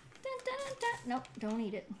 Dun, dun, dun, dun. Nope, don't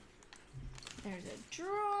eat it. There's a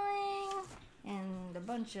drawing and a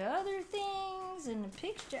bunch of other things and a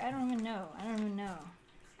picture. I don't even know. I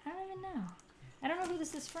don't know who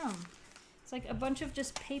this is from. It's like a bunch of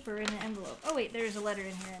just paper in the envelope. Oh wait, there's a letter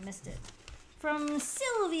in here. I missed it. From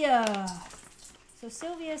Sylvia. So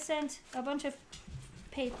Sylvia sent a bunch of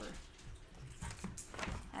paper.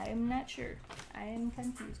 I'm not sure. I am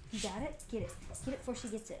confused. You got it? Get it. Get it before she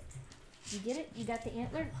gets it. You get it? You got the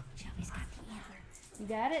antler? Look, Shelby's got the antler. You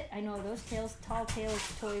got it? I know those tall tails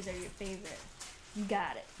toys are your favorite. You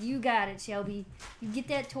got it. You got it, Shelby. You get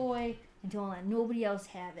that toy and don't let nobody else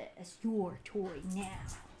have it. It's your toy now.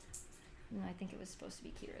 No, I think it was supposed to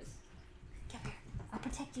be Kira's. Come here. I'll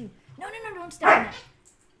protect you. No, don't step on that.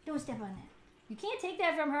 Don't step on that. You can't take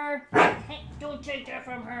that from her. Hey, don't take that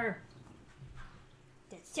from her.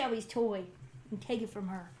 That's Shelby's toy. You take it from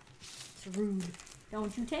her. It's rude.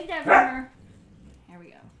 Don't you take that from her. There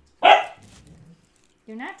we go.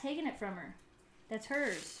 You're not taking it from her. That's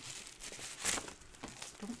hers.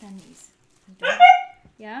 Don't bend these. Don't.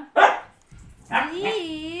 Yeah?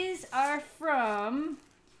 These are from...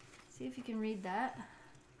 See if you can read that.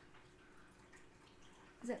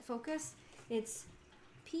 Is that focus? It's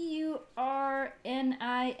PURNIMAPG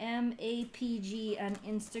on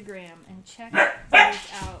Instagram. And check these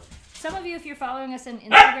out. Some of you, if you're following us on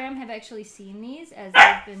Instagram, have actually seen these as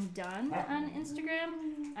they've been done on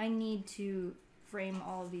Instagram. I need to frame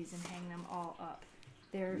all of these and hang them all up.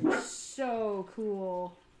 They're so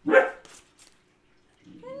cool. Isn't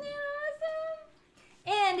that awesome?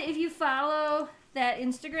 And if you follow that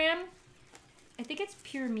Instagram, I think it's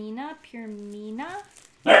Puremina.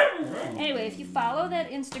 Anyway, if you follow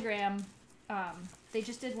that Instagram, they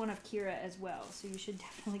just did one of Kira as well. So you should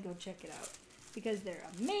definitely go check it out. Because they're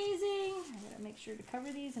amazing. I gotta make sure to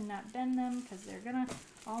cover these and not bend them because they're gonna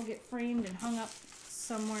all get framed and hung up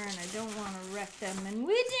somewhere and I don't want to wreck them. And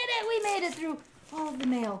we did it! We made it through all of the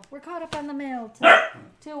mail. We're caught up on the mail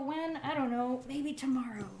till when? I don't know. Maybe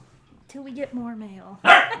tomorrow. Till we get more mail.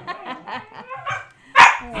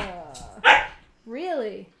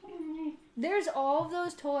 Really? There's all of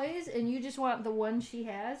those toys and you just want the one she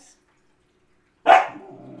has?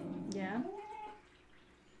 Yeah?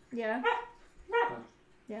 Yeah?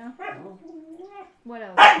 Yeah? What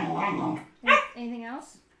else? Anything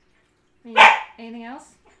else? Anything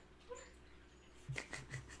else?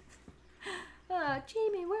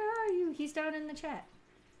 Jamie, where are you? He's down in the chat.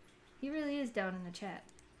 He really is down in the chat.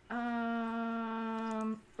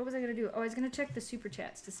 What was I going to do? Oh, I was going to check the super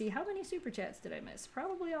chats to see how many super chats did I miss.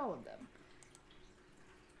 Probably all of them.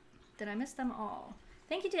 Did I miss them all?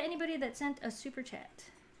 Thank you to anybody that sent a super chat.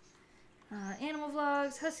 Animal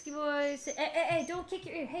vlogs, Husky boys. Hey, don't kick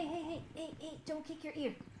your ear. Hey, don't kick your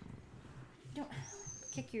ear. Don't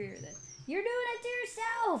kick your ear then. You're doing it to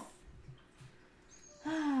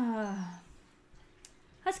yourself.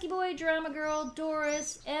 Husky boy, drama girl,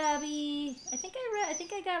 Doris, Abby. I think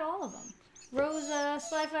I got all of them. Rosa,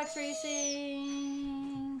 Sly Fox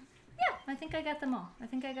Racing. Yeah, I think I got them all. I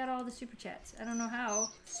think I got all the super chats. I don't know how,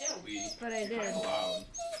 Shelby, but I did. Loud.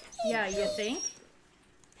 Yeah, you think?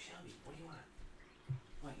 Shelby, what do you want?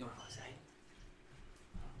 What, you want to go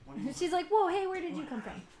outside? She's like, whoa, hey, where did you come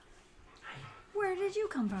from? Where did you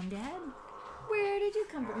come from, Dad? Where did you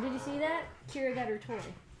come from? Did you see that? Kira got her toy.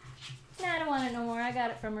 Nah, I don't want it no more. I got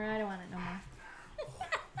it from her. I don't want it no more.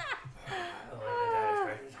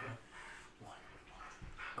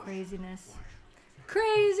 Craziness.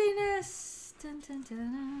 Craziness. Dun, dun, dun,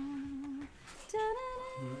 dun. Dun,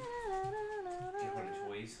 You have any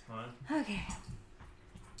toys, huh? okay.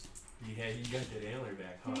 Yeah, you got that antler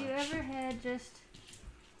back, huh? Have you ever had just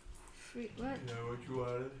free, what? You know what you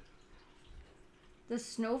wanted? The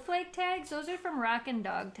snowflake tags? Those are from Rockin'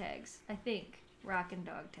 Dog Tags. I think. Rockin'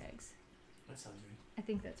 Dog Tags. That sounds good. I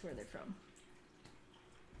think that's where they're from.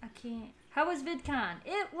 I can't. How was VidCon?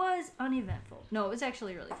 It was uneventful. No, it was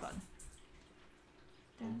actually really fun.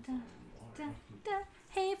 Dun, dun, dun, dun.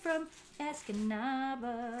 Hey from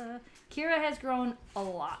Escanaba. Kira has grown a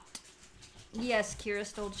lot. Yes, Kira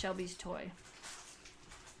stole Shelby's toy.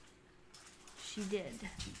 She did.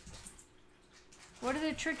 What are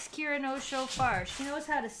the tricks Kira knows so far? She knows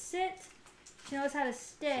how to sit, she knows how to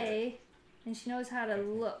stay, and she knows how to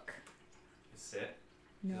look. Sit?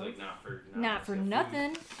 No. Like not for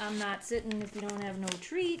nothing. I'm not sitting if you don't have no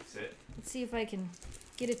treat. Sit. Let's see if I can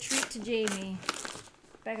get a treat to Jamie.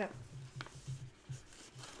 Back up.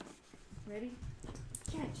 Ready?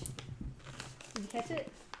 Catch. Did you catch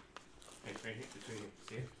it? Right here. It's right here.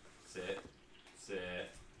 See it? Sit.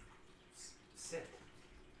 Sit. Sit.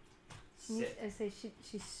 Sit. I say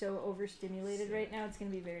she's so overstimulated Sit. right now. It's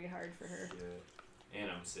gonna be very hard for her. Sit.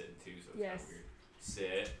 And I'm sitting too, so it's Yes. kind of weird.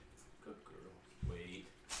 Sit. Good girl. Wait.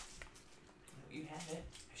 You had it.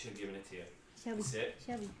 I should have given it to you. Shelby. Sit.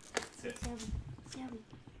 Shelby. Sit. Shelby.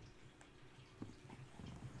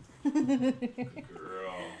 Good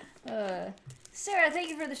girl. Sarah, thank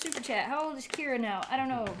you for the super chat. How old is Kira now? I don't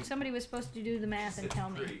know. Somebody was supposed to do the math and Sit's tell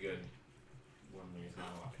me. pretty good. One reason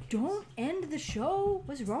why. Don't end the show.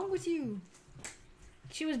 What's wrong with you?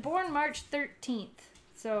 She was born March 13th.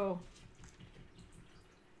 So,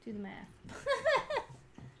 do the math.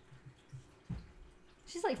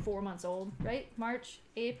 She's like 4 months old, right? March,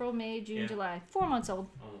 April, May, June, Yeah. July. 4 months old.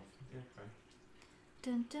 Almost. Yeah, fine.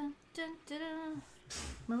 Dun, dun, dun, dun, dun.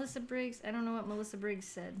 Melissa Briggs. I don't know what Melissa Briggs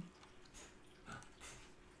said.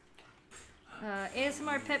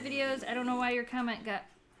 ASMR pet videos. I don't know why your comment got...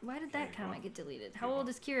 Why did that comment get deleted? How old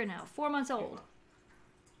is Kira now? 4 months old.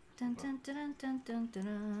 Dun, dun, dun, dun, dun, dun, dun,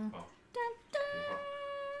 dun. Dun, dun.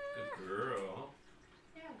 Good girl.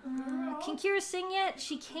 Can Kira sing yet?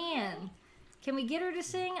 She can. Can we get her to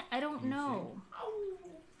sing? I don't know.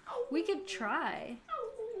 We could try.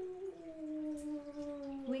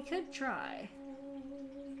 We could try.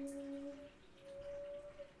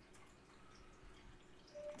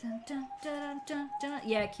 Dun, dun, dun, dun, dun.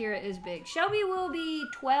 Yeah, Kira is big. Shelby will be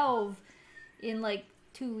 12 in like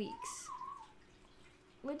 2 weeks.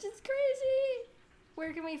 Which is crazy.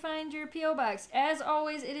 Where can we find your P.O. Box? As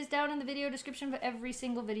always, it is down in the video description for every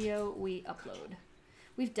single video we upload.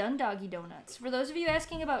 We've done doggy donuts. For those of you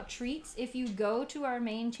asking about treats, if you go to our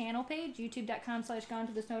main channel page,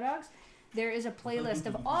 youtube.com/GonetotheSnowDogs, there is a playlist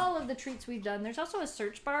of all of the treats we've done. There's also a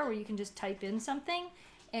search bar where you can just type in something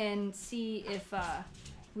and see if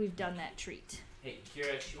we've done that treat. Hey,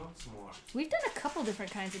 Kira, she wants some more. We've done a couple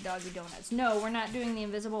different kinds of doggy donuts. No, we're not doing the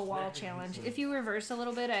invisible wall challenge. If you reverse a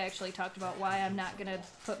little bit, I actually talked about why I'm not going to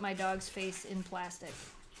put my dog's face in plastic.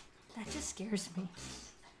 That just scares me.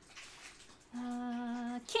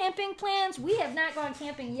 Camping plans. We have not gone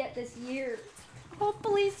camping yet this year.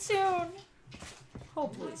 Hopefully soon.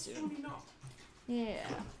 Hopefully soon. Yeah.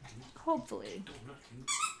 Hopefully.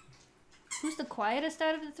 Who's the quietest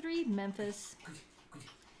out of the three? Memphis.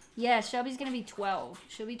 Yeah, Shelby's going to be 12.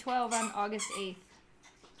 She'll be 12 on August 8th.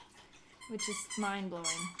 Which is mind-blowing.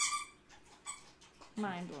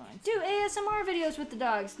 Mind-blowing. Do ASMR videos with the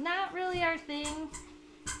dogs. Not really our thing.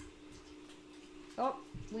 Oh,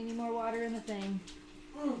 we need more water in the thing.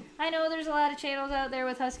 I know there's a lot of channels out there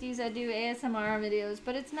with Huskies that do ASMR videos,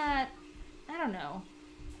 but it's not... I don't know.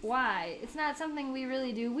 Why? It's not something we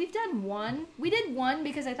really do. We've done one. We did one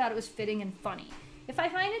because I thought it was fitting and funny. If I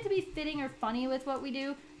find it to be fitting or funny with what we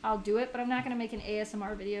do, I'll do it, but I'm not going to make an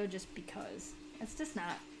ASMR video just because. It's just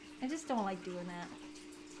not. I just don't like doing that.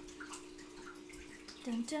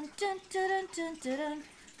 Dun, dun, dun, dun, dun, dun, dun, dun.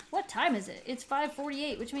 What time is it? It's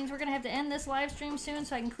 5:48, which means we're going to have to end this live stream soon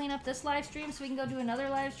so I can clean up this live stream so we can go do another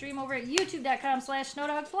live stream over at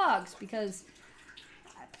youtube.com/snowdogsvlogs because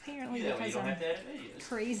apparently because I'm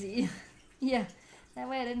crazy. Yeah. That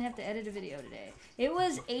way I didn't have to edit a video today. It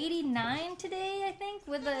was 89 today, I think,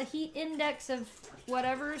 with a heat index of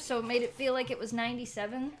whatever, so it made it feel like it was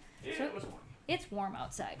 97. Yeah, so it was warm. It's warm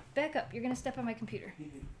outside. Back up. You're going to step on my computer.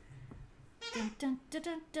 Dun, dun, dun,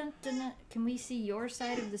 dun, dun, dun, dun. Can we see your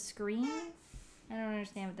side of the screen? I don't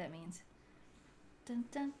understand what that means. Dun,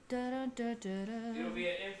 dun, dun, dun, dun, dun, dun. It'll be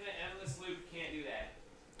an infinite endless loop. Can't do that.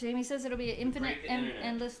 Jamie says it'll be an infinite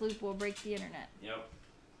endless loop will break the internet. Yep.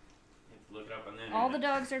 Look it up on the internet. All the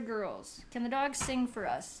dogs are girls. Can the dogs sing for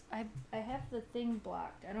us? I have the thing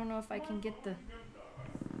blocked. I don't know if I can get the...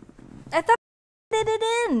 I thought I did it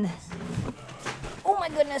in. Oh my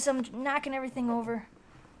goodness, I'm knocking everything over.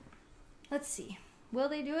 Let's see. Will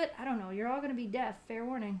they do it? I don't know. You're all going to be deaf. Fair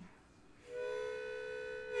warning.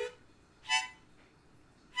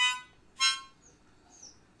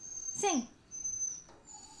 Sing.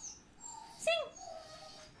 Sing. Sing.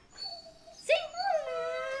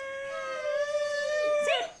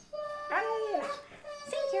 Sing.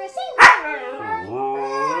 Sing, Kira, sing.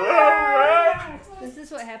 This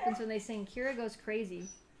is what happens when they sing. Kira goes crazy.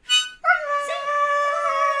 Sing.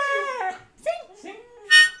 Sing. Sing.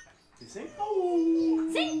 You sing?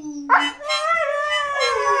 Sing.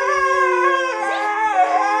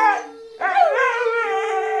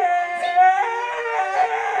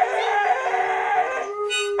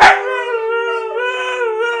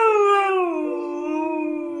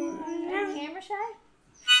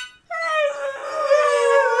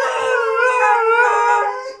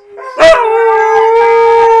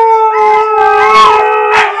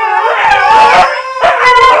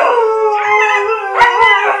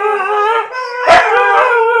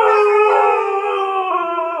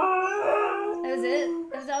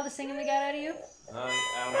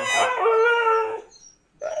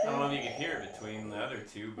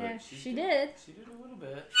 She did a little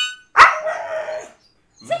bit.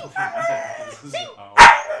 Sing! Sing! Are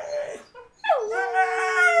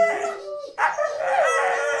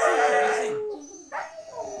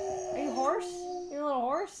you a horse? You're a little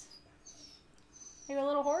horse? Are you a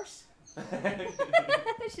little horse?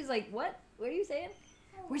 She's like, what? What are you saying?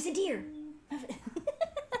 Where's the deer?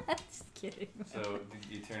 Just kidding. So, did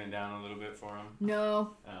you turn it down a little bit for him?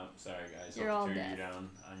 No. Oh, sorry guys. You're I'll all turn deaf. you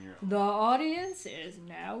down on your own. The audience is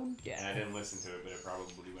now deaf. And I didn't listen to it, but it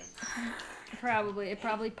probably went. Probably. It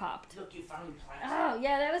probably popped. Look, you found plastic. Oh,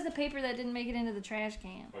 yeah, that was the paper that didn't make it into the trash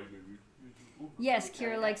can. Yes,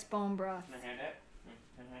 Kira likes bone broth. Can I have that?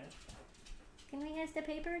 Can I have Can we have the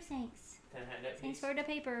paper? Thanks. Can I have that, Thanks please? for the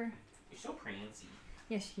paper. You're so prancy.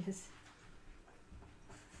 Yes, she is.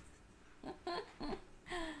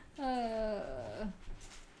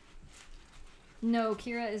 No,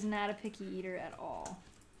 Kira is not a picky eater at all.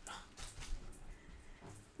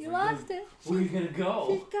 You lost it. Where are you gonna go?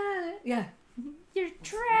 She's got it. Yeah. You're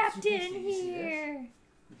trapped in here.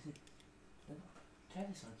 Try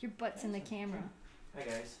this one. Your butt's in the camera. Hi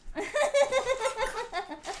guys.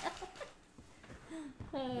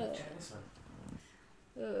 Try this one.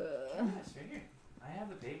 Yes, right here. I have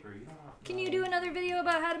the paper. You don't have. Can you do another video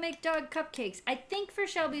about how to make dog cupcakes? I think for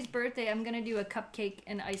Shelby's birthday, I'm gonna do a cupcake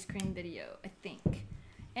and ice cream video. I think.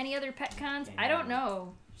 Any other pet cons? I don't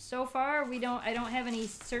know. So far, I don't have any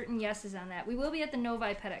certain yeses on that. We will be at the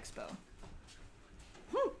Novi Pet Expo.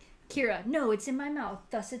 Kira, no, it's in my mouth,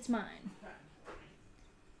 thus it's mine.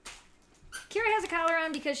 Kira has a collar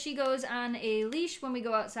on because she goes on a leash when we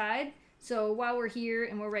go outside. So while we're here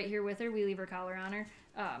and we're right here with her, we leave her collar on her.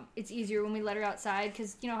 It's easier when we let her outside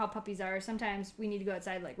because you know how puppies are. Sometimes we need to go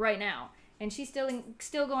outside like right now. And she's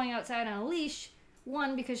still going outside on a leash.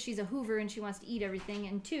 One, because she's a Hoover and she wants to eat everything.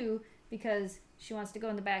 And two, because she wants to go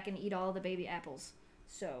in the back and eat all the baby apples.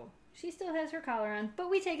 So she still has her collar on. But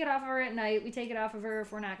we take it off of her at night. We take it off of her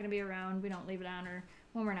if we're not going to be around. We don't leave it on her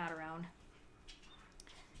when we're not around.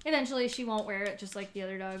 Eventually she won't wear it just like the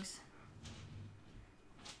other dogs.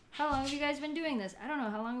 How long have you guys been doing this? I don't know.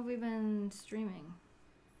 How long have we been streaming?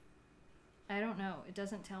 I don't know. It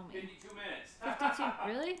doesn't tell me. 52 minutes. 52?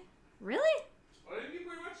 Really? Really? Well, you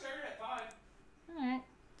pretty much started at 5. Alright.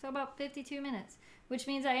 So about 52 minutes. Which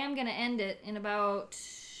means I am going to end it in a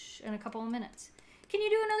couple of minutes. Can you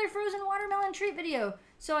do another frozen watermelon treat video?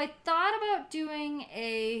 So I thought about doing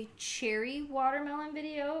a cherry watermelon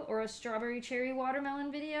video or a strawberry cherry watermelon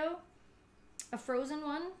video. A frozen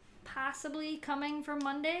one. Possibly coming for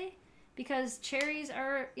Monday. Because cherries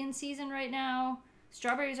are in season right now.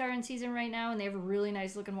 Strawberries are in season right now. And they have really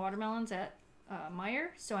nice looking watermelons at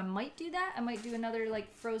Meijer. So I might do that. I might do another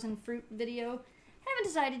like frozen fruit video. Haven't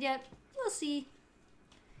decided yet. We'll see.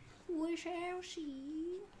 We shall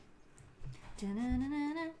see.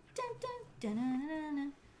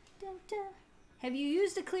 Have you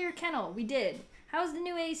used a clear kennel? We did. How's the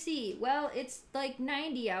new AC? Well, it's like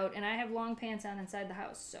 90 out and I have long pants on inside the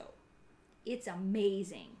house, so it's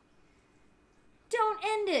amazing. Don't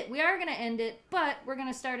end it. We are going to end it, but we're going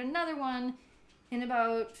to start another one in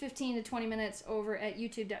about 15 to 20 minutes over at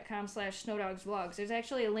youtube.com/snowdogsvlogs. There's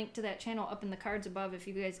actually a link to that channel up in the cards above if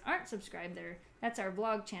you guys aren't subscribed there. That's our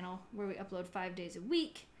vlog channel where we upload 5 days a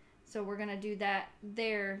week. So we're going to do that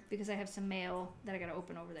there because I have some mail that I got to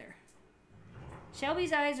open over there.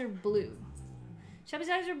 Shelby's eyes are blue. Shelby's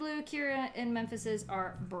eyes are blue. Kira and Memphis's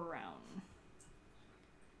are brown.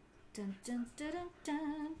 Dun, dun, dun, dun,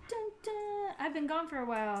 dun, dun, dun. I've been gone for a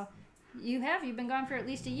while. You have? You've been gone for at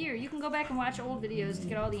least a year. You can go back and watch old videos to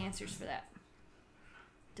get all the answers for that.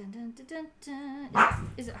 Dun, dun, dun, dun,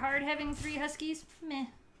 dun. Is it hard having 3 Huskies? Meh.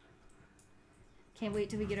 Can't wait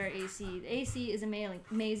till we get our AC. The AC is amazing.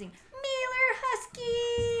 Mealer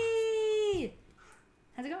Husky!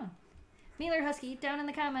 How's it going? Mealer Husky, down in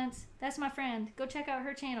the comments. That's my friend. Go check out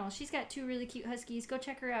her channel. She's got 2 really cute Huskies. Go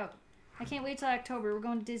check her out. I can't wait till October. We're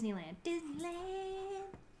going to Disneyland.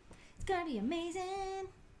 Disneyland! It's gonna be amazing.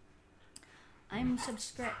 I'm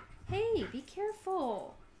subscribed. Hey, be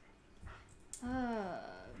careful.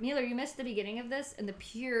 Mealer, you missed the beginning of this and the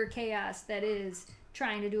pure chaos that is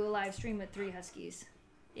trying to do a live stream with 3 Huskies.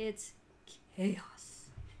 It's chaos.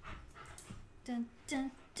 Dun,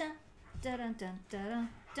 dun, dun, dun, dun, dun, dun,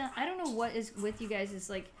 dun. I don't know what is with you guys' is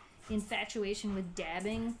like infatuation with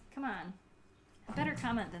dabbing. Come on. A better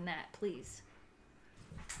comment than that, please.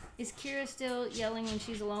 Is Kira still yelling when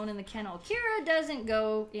she's alone in the kennel? Kira doesn't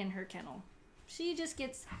go in her kennel. She just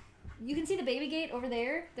gets... You can see the baby gate over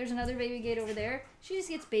there. There's another baby gate over there. She just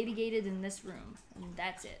gets baby gated in this room. And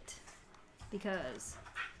that's it. Because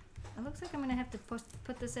it looks like I'm going to have to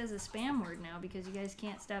put this as a spam word now because you guys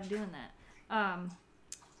can't stop doing that.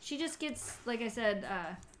 She just gets, like I said,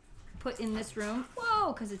 put in this room.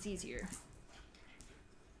 Whoa, because it's easier.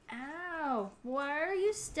 Ow. Why are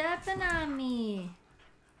you stepping on me?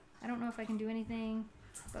 I don't know if I can do anything,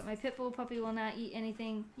 but my pit bull puppy will not eat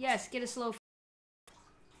anything. Yes, get a slow...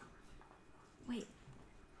 Wait.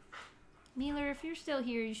 Mealer, if you're still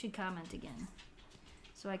here, you should comment again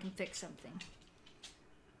so I can fix something.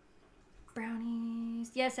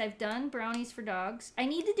 Brownies. Yes, I've done brownies for dogs. I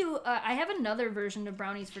need to do... I have another version of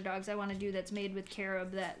brownies for dogs I want to do that's made with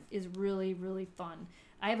carob that is really, really fun.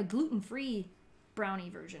 I have a gluten-free brownie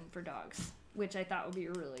version for dogs, which I thought would be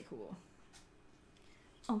really cool.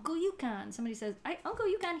 Uncle Yukon. Somebody says, Uncle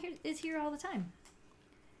Yukon is here all the time.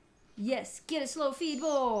 Yes, get a slow feed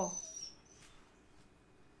bowl.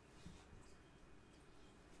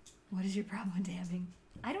 What is your problem with dabbing?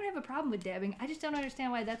 I don't have a problem with dabbing. I just don't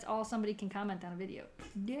understand why that's all somebody can comment on a video.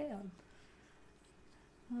 Dab.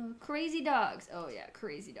 Crazy dogs. Oh yeah,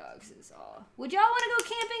 crazy dogs is all. Would y'all want to go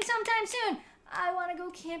camping sometime soon? I want to go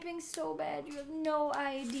camping so bad. You have no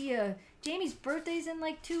idea. Jamie's birthday's in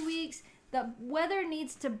like 2 weeks. The weather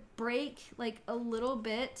needs to break like a little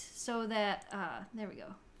bit so that, there we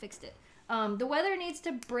go. Fixed it. The weather needs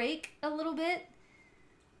to break a little bit,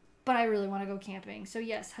 but I really want to go camping. So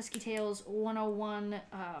yes, Husky Tales 101,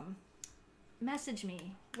 message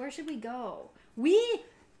me. Where should we go? We're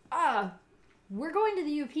going to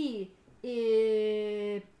the UP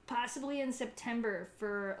possibly in September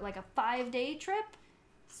for like a 5-day trip.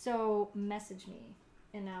 So message me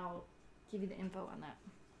and I'll give you the info on that.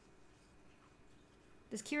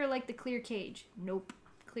 Does Kira like the clear cage? Nope.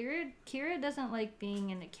 Kira doesn't like being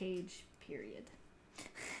in a cage, period.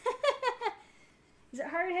 Is it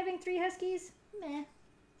hard having 3 Huskies? Meh.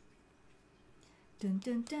 Dun,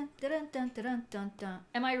 dun, dun, dun, dun, dun, dun, dun.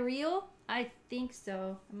 Am I real? I think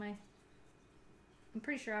so. Am I? I'm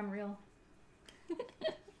pretty sure I'm real.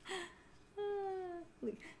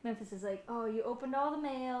 Memphis is like, oh, you opened all the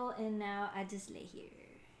mail and now I just lay here.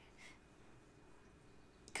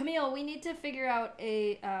 Camille, we need to figure out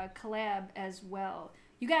a collab as well.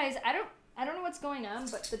 You guys, I don't know what's going on,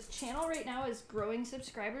 but the channel right now is growing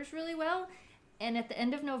subscribers really well. And at the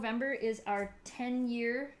end of November is our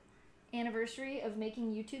 10-year anniversary of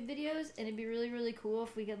making YouTube videos, and it'd be really, really cool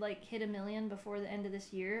if we could like hit 1 million before the end of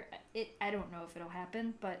this year. I don't know if it'll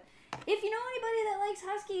happen, but if you know anybody that likes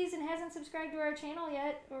Huskies and hasn't subscribed to our channel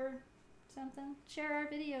yet or something, share our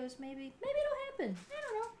videos. Maybe it'll happen. I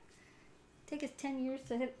don't know. Take us 10 years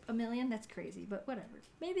to hit 1 million. That's crazy, but whatever.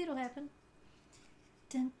 Maybe it'll happen.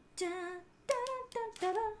 Dun, dun, dun, dun,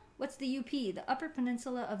 dun, dun. What's the UP? The Upper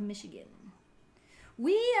Peninsula of Michigan.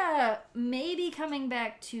 We may be coming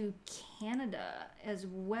back to Canada as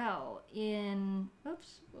well in...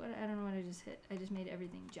 Oops. I don't know what I just hit. I just made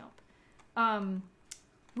everything jump.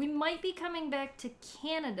 We might be coming back to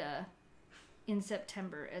Canada in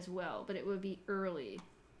September as well, but it would be early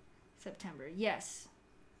September. Yes.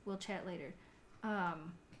 We'll chat later.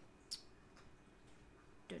 Dun,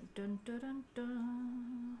 dun, dun, dun,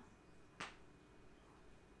 dun.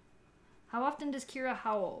 How often does Kira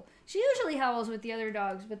howl? She usually howls with the other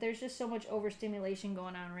dogs, but there's just so much overstimulation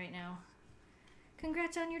going on right now.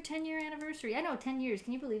 Congrats on your 10-year anniversary. I know, 10 years.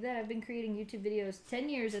 Can you believe that? I've been creating YouTube videos 10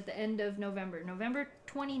 years at the end of November. November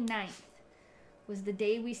 29th was the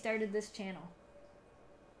day we started this channel.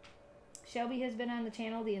 Shelby has been on the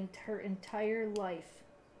channel her entire life.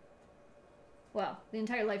 Well, the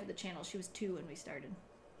entire life of the channel. She was 2 when we started.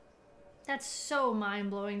 That's so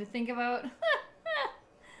mind-blowing to think about.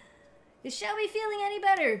 Is Shelby feeling any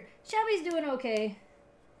better? Shelby's doing okay.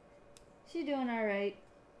 She's doing alright.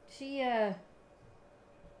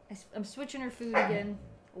 I'm switching her food again.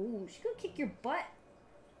 Ooh, she's gonna kick your butt.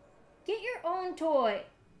 Get your own toy.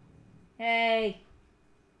 Hey.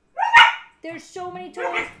 There's so many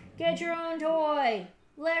toys. Get your own toy.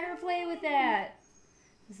 Let her play with that.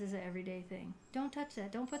 This is an everyday thing. Don't touch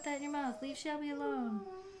that. Don't put that in your mouth. Leave Shelby alone.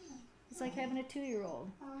 It's like having a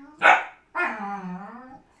 2-year-old.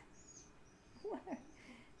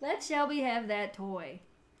 Let Shelby have that toy.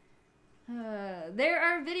 There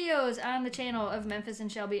are videos on the channel of Memphis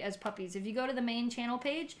and Shelby as puppies. If you go to the main channel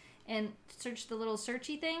page and search the little search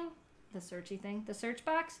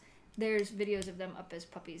box, there's videos of them up as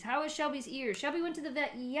puppies. How is Shelby's ear? Shelby went to the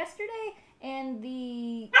vet yesterday, and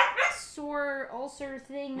the sore ulcer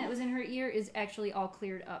thing that was in her ear is actually all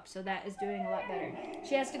cleared up, so that is doing a lot better.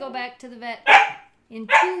 She has to go back to the vet in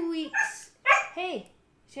 2 weeks. Hey!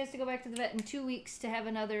 She has to go back to the vet in 2 weeks to have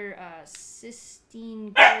another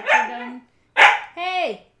cystine culture done.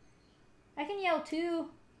 Hey! I can yell too.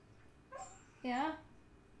 Yeah?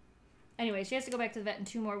 Anyway, she has to go back to the vet in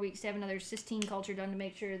 2 more weeks to have another cystine culture done to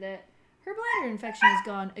make sure that her bladder infection is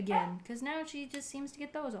gone again. Because now she just seems to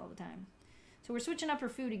get those all the time. So we're switching up her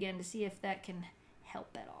food again to see if that can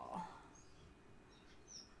help at all.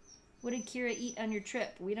 What did Kira eat on your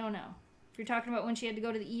trip? We don't know. If you're talking about when she had to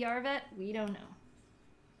go to the ER vet, we don't know.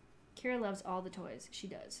 Kira loves all the toys. She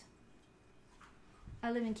does.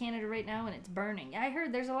 I live in Canada right now and it's burning. I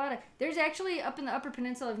heard there's a lot of... There's actually up in the Upper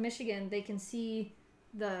Peninsula of Michigan, they can see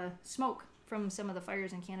the smoke from some of the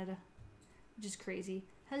fires in Canada. Which is crazy.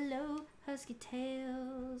 Hello, Husky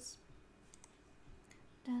Tales.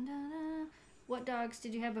 Dun, dun, dun. What dogs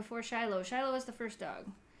did you have before Shiloh? Shiloh was the first dog.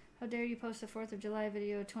 How dare you post a 4th of July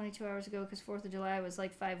video 22 hours ago because 4th of July was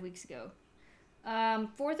like 5 weeks ago.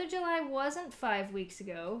 4th of July wasn't 5 weeks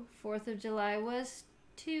ago. 4th of July was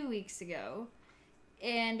 2 weeks ago.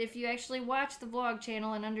 And if you actually watch the vlog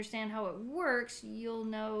channel and understand how it works, you'll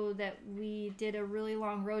know that we did a really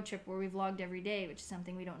long road trip where we vlogged every day, which is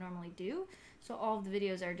something we don't normally do. So all of the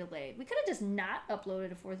videos are delayed. We could have just not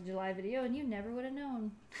uploaded a 4th of July video and you never would have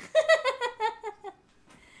known.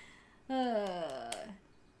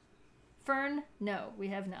 Fern, no, we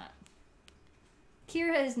have not.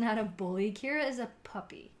 Kira is not a bully. Kira is a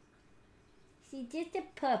puppy. She's just a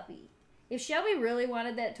puppy. If Shelby really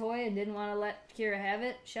wanted that toy and didn't want to let Kira have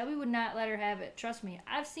it, Shelby would not let her have it. Trust me,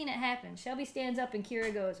 I've seen it happen. Shelby stands up and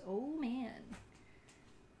Kira goes, oh man.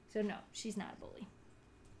 So no, she's not a bully.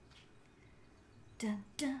 Dun,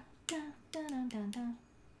 dun, dun, dun, dun, dun, dun.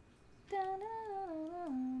 Dun, dun,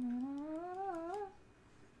 dun.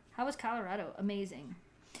 How was Colorado? Amazing.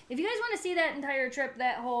 If you guys want to see that entire trip,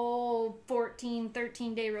 that whole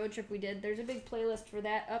 13-day road trip we did, there's a big playlist for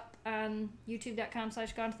that up on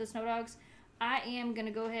youtube.com/GonetotheSnowDogs. I am going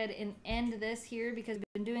to go ahead and end this here because I've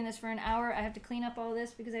been doing this for an hour. I have to clean up all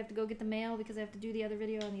this because I have to go get the mail because I have to do the other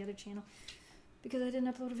video on the other channel because I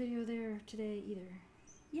didn't upload a video there today either.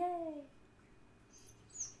 Yay!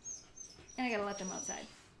 And I got to let them outside.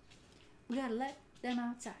 We got to let them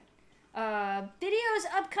outside. Videos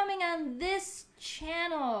upcoming on this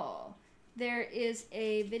channel. There is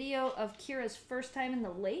a video of Kira's first time in the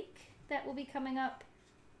lake that will be coming up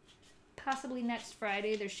possibly next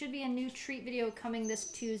Friday. There should be a new treat video coming this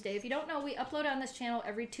Tuesday. If you don't know, we upload on this channel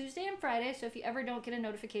every Tuesday and Friday, so if you ever don't get a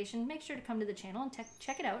notification, make sure to come to the channel and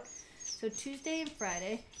check it out. So Tuesday and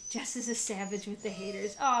Friday. Jess is a savage with the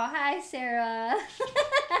haters. Oh, hi Sarah.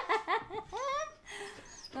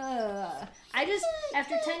 I just,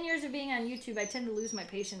 after 10 years of being on YouTube, I tend to lose my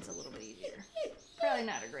patience a little bit easier. Probably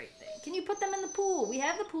not a great thing. Can you put them in the pool? We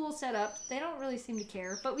have the pool set up. They don't really seem to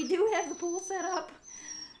care, but we do have the pool set up.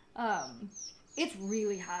 It's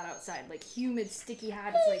really hot outside, like humid, sticky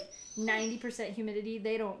hot. It's like 90% humidity.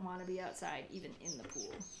 They don't want to be outside, even in the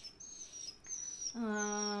pool.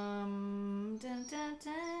 Dun, dun, dun,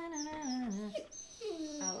 dun, dun.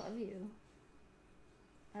 I love you.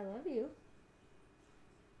 I love you.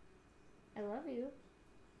 I love you.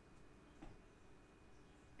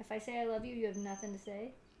 If I say I love you, you have nothing to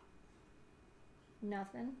say?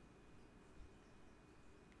 Nothing?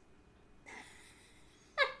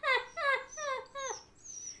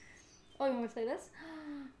 Oh, you want me to play this?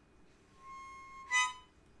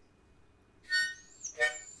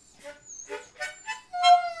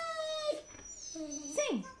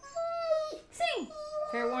 Sing! Sing!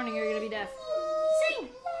 Fair warning, you're gonna be deaf. Sing!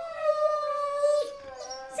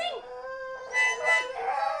 Sing!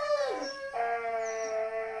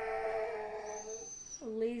 The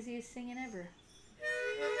laziest singing ever.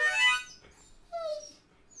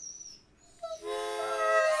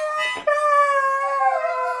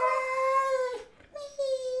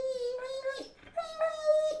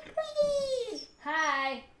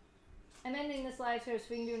 Hi! I'm ending this live show so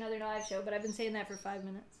we can do another live show, but I've been saying that for 5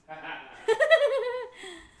 minutes.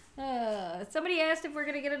 Somebody asked if we're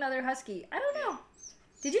going to get another Husky. I don't know.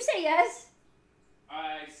 Did you say yes?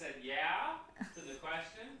 I said yeah to the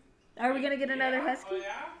question. Are we going to get another Husky? Oh,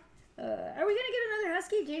 yeah? Are we going to get another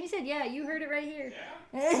Husky? Jamie said yeah. You heard it right here.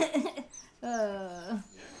 Yeah. Yeah.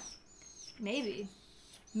 Maybe.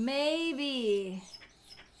 Maybe.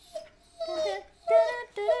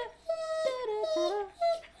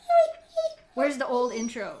 Where's the old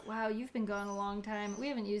intro? Wow, you've been gone a long time. We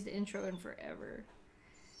haven't used the intro in forever.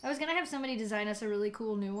 I was going to have somebody design us a really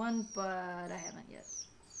cool new one, but I haven't yet.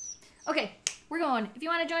 Okay, we're going. If you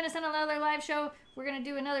want to join us on another live show, we're going to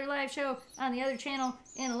do another live show on the other channel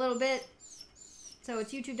in a little bit. So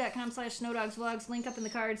it's youtube.com/snowdogsvlogs. Link up in the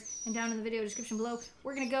cards and down in the video description below.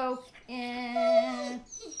 We're going to go and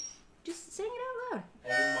just sing it out loud.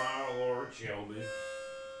 Oh my Lord, Shelby.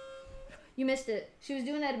 You missed it. She was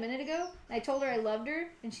doing that a minute ago. I told her I loved her,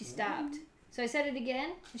 and she stopped. So I said it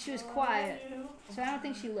again, and she was quiet. So I don't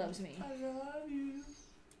think she loves me. I love you.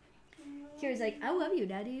 Kira's like, I love you,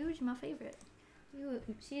 Daddy. You're my favorite.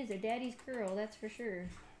 She is a daddy's girl, that's for sure.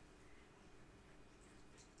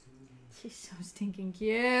 She's so stinking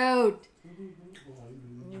cute.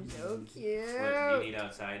 You're so cute. What do you need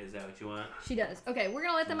outside? Is that what you want? She does. Okay, we're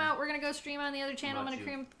going to let them out. We're going to go stream on the other channel. I'm going to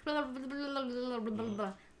cream.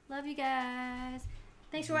 Love you guys.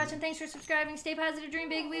 Thanks for watching. Thanks for subscribing. Stay positive. Dream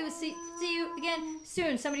big. We will see you again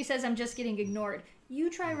soon. Somebody says I'm just getting ignored. You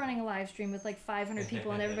try running a live stream with like 500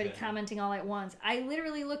 people and everybody commenting all at once. I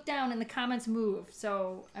literally look down and the comments move.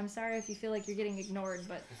 So I'm sorry if you feel like you're getting ignored,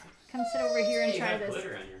 but come sit over here and try have this.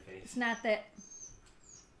 Glitter on your face. It's not that.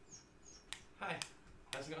 Hi,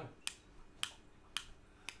 how's it going?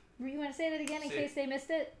 You want to say that again in case they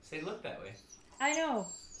missed it? Say look that way. I know.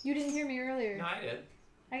 You didn't hear me earlier. No, I did.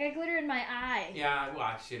 I got glitter in my eye. Yeah, I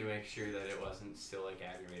watched you to make sure that it wasn't still like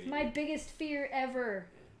aggravating. My biggest fear ever.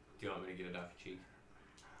 Yeah. Do you want me to get it off your cheek?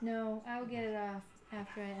 No, I'll get it off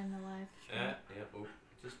after I end the live. Yeah. Oh,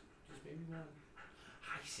 just maybe one.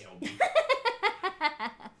 Hi, Shelby.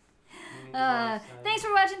 Thanks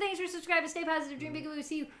for watching. Thanks for subscribing. Stay positive. Dream big. We'll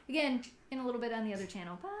see you again in a little bit on the other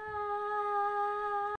channel. Bye.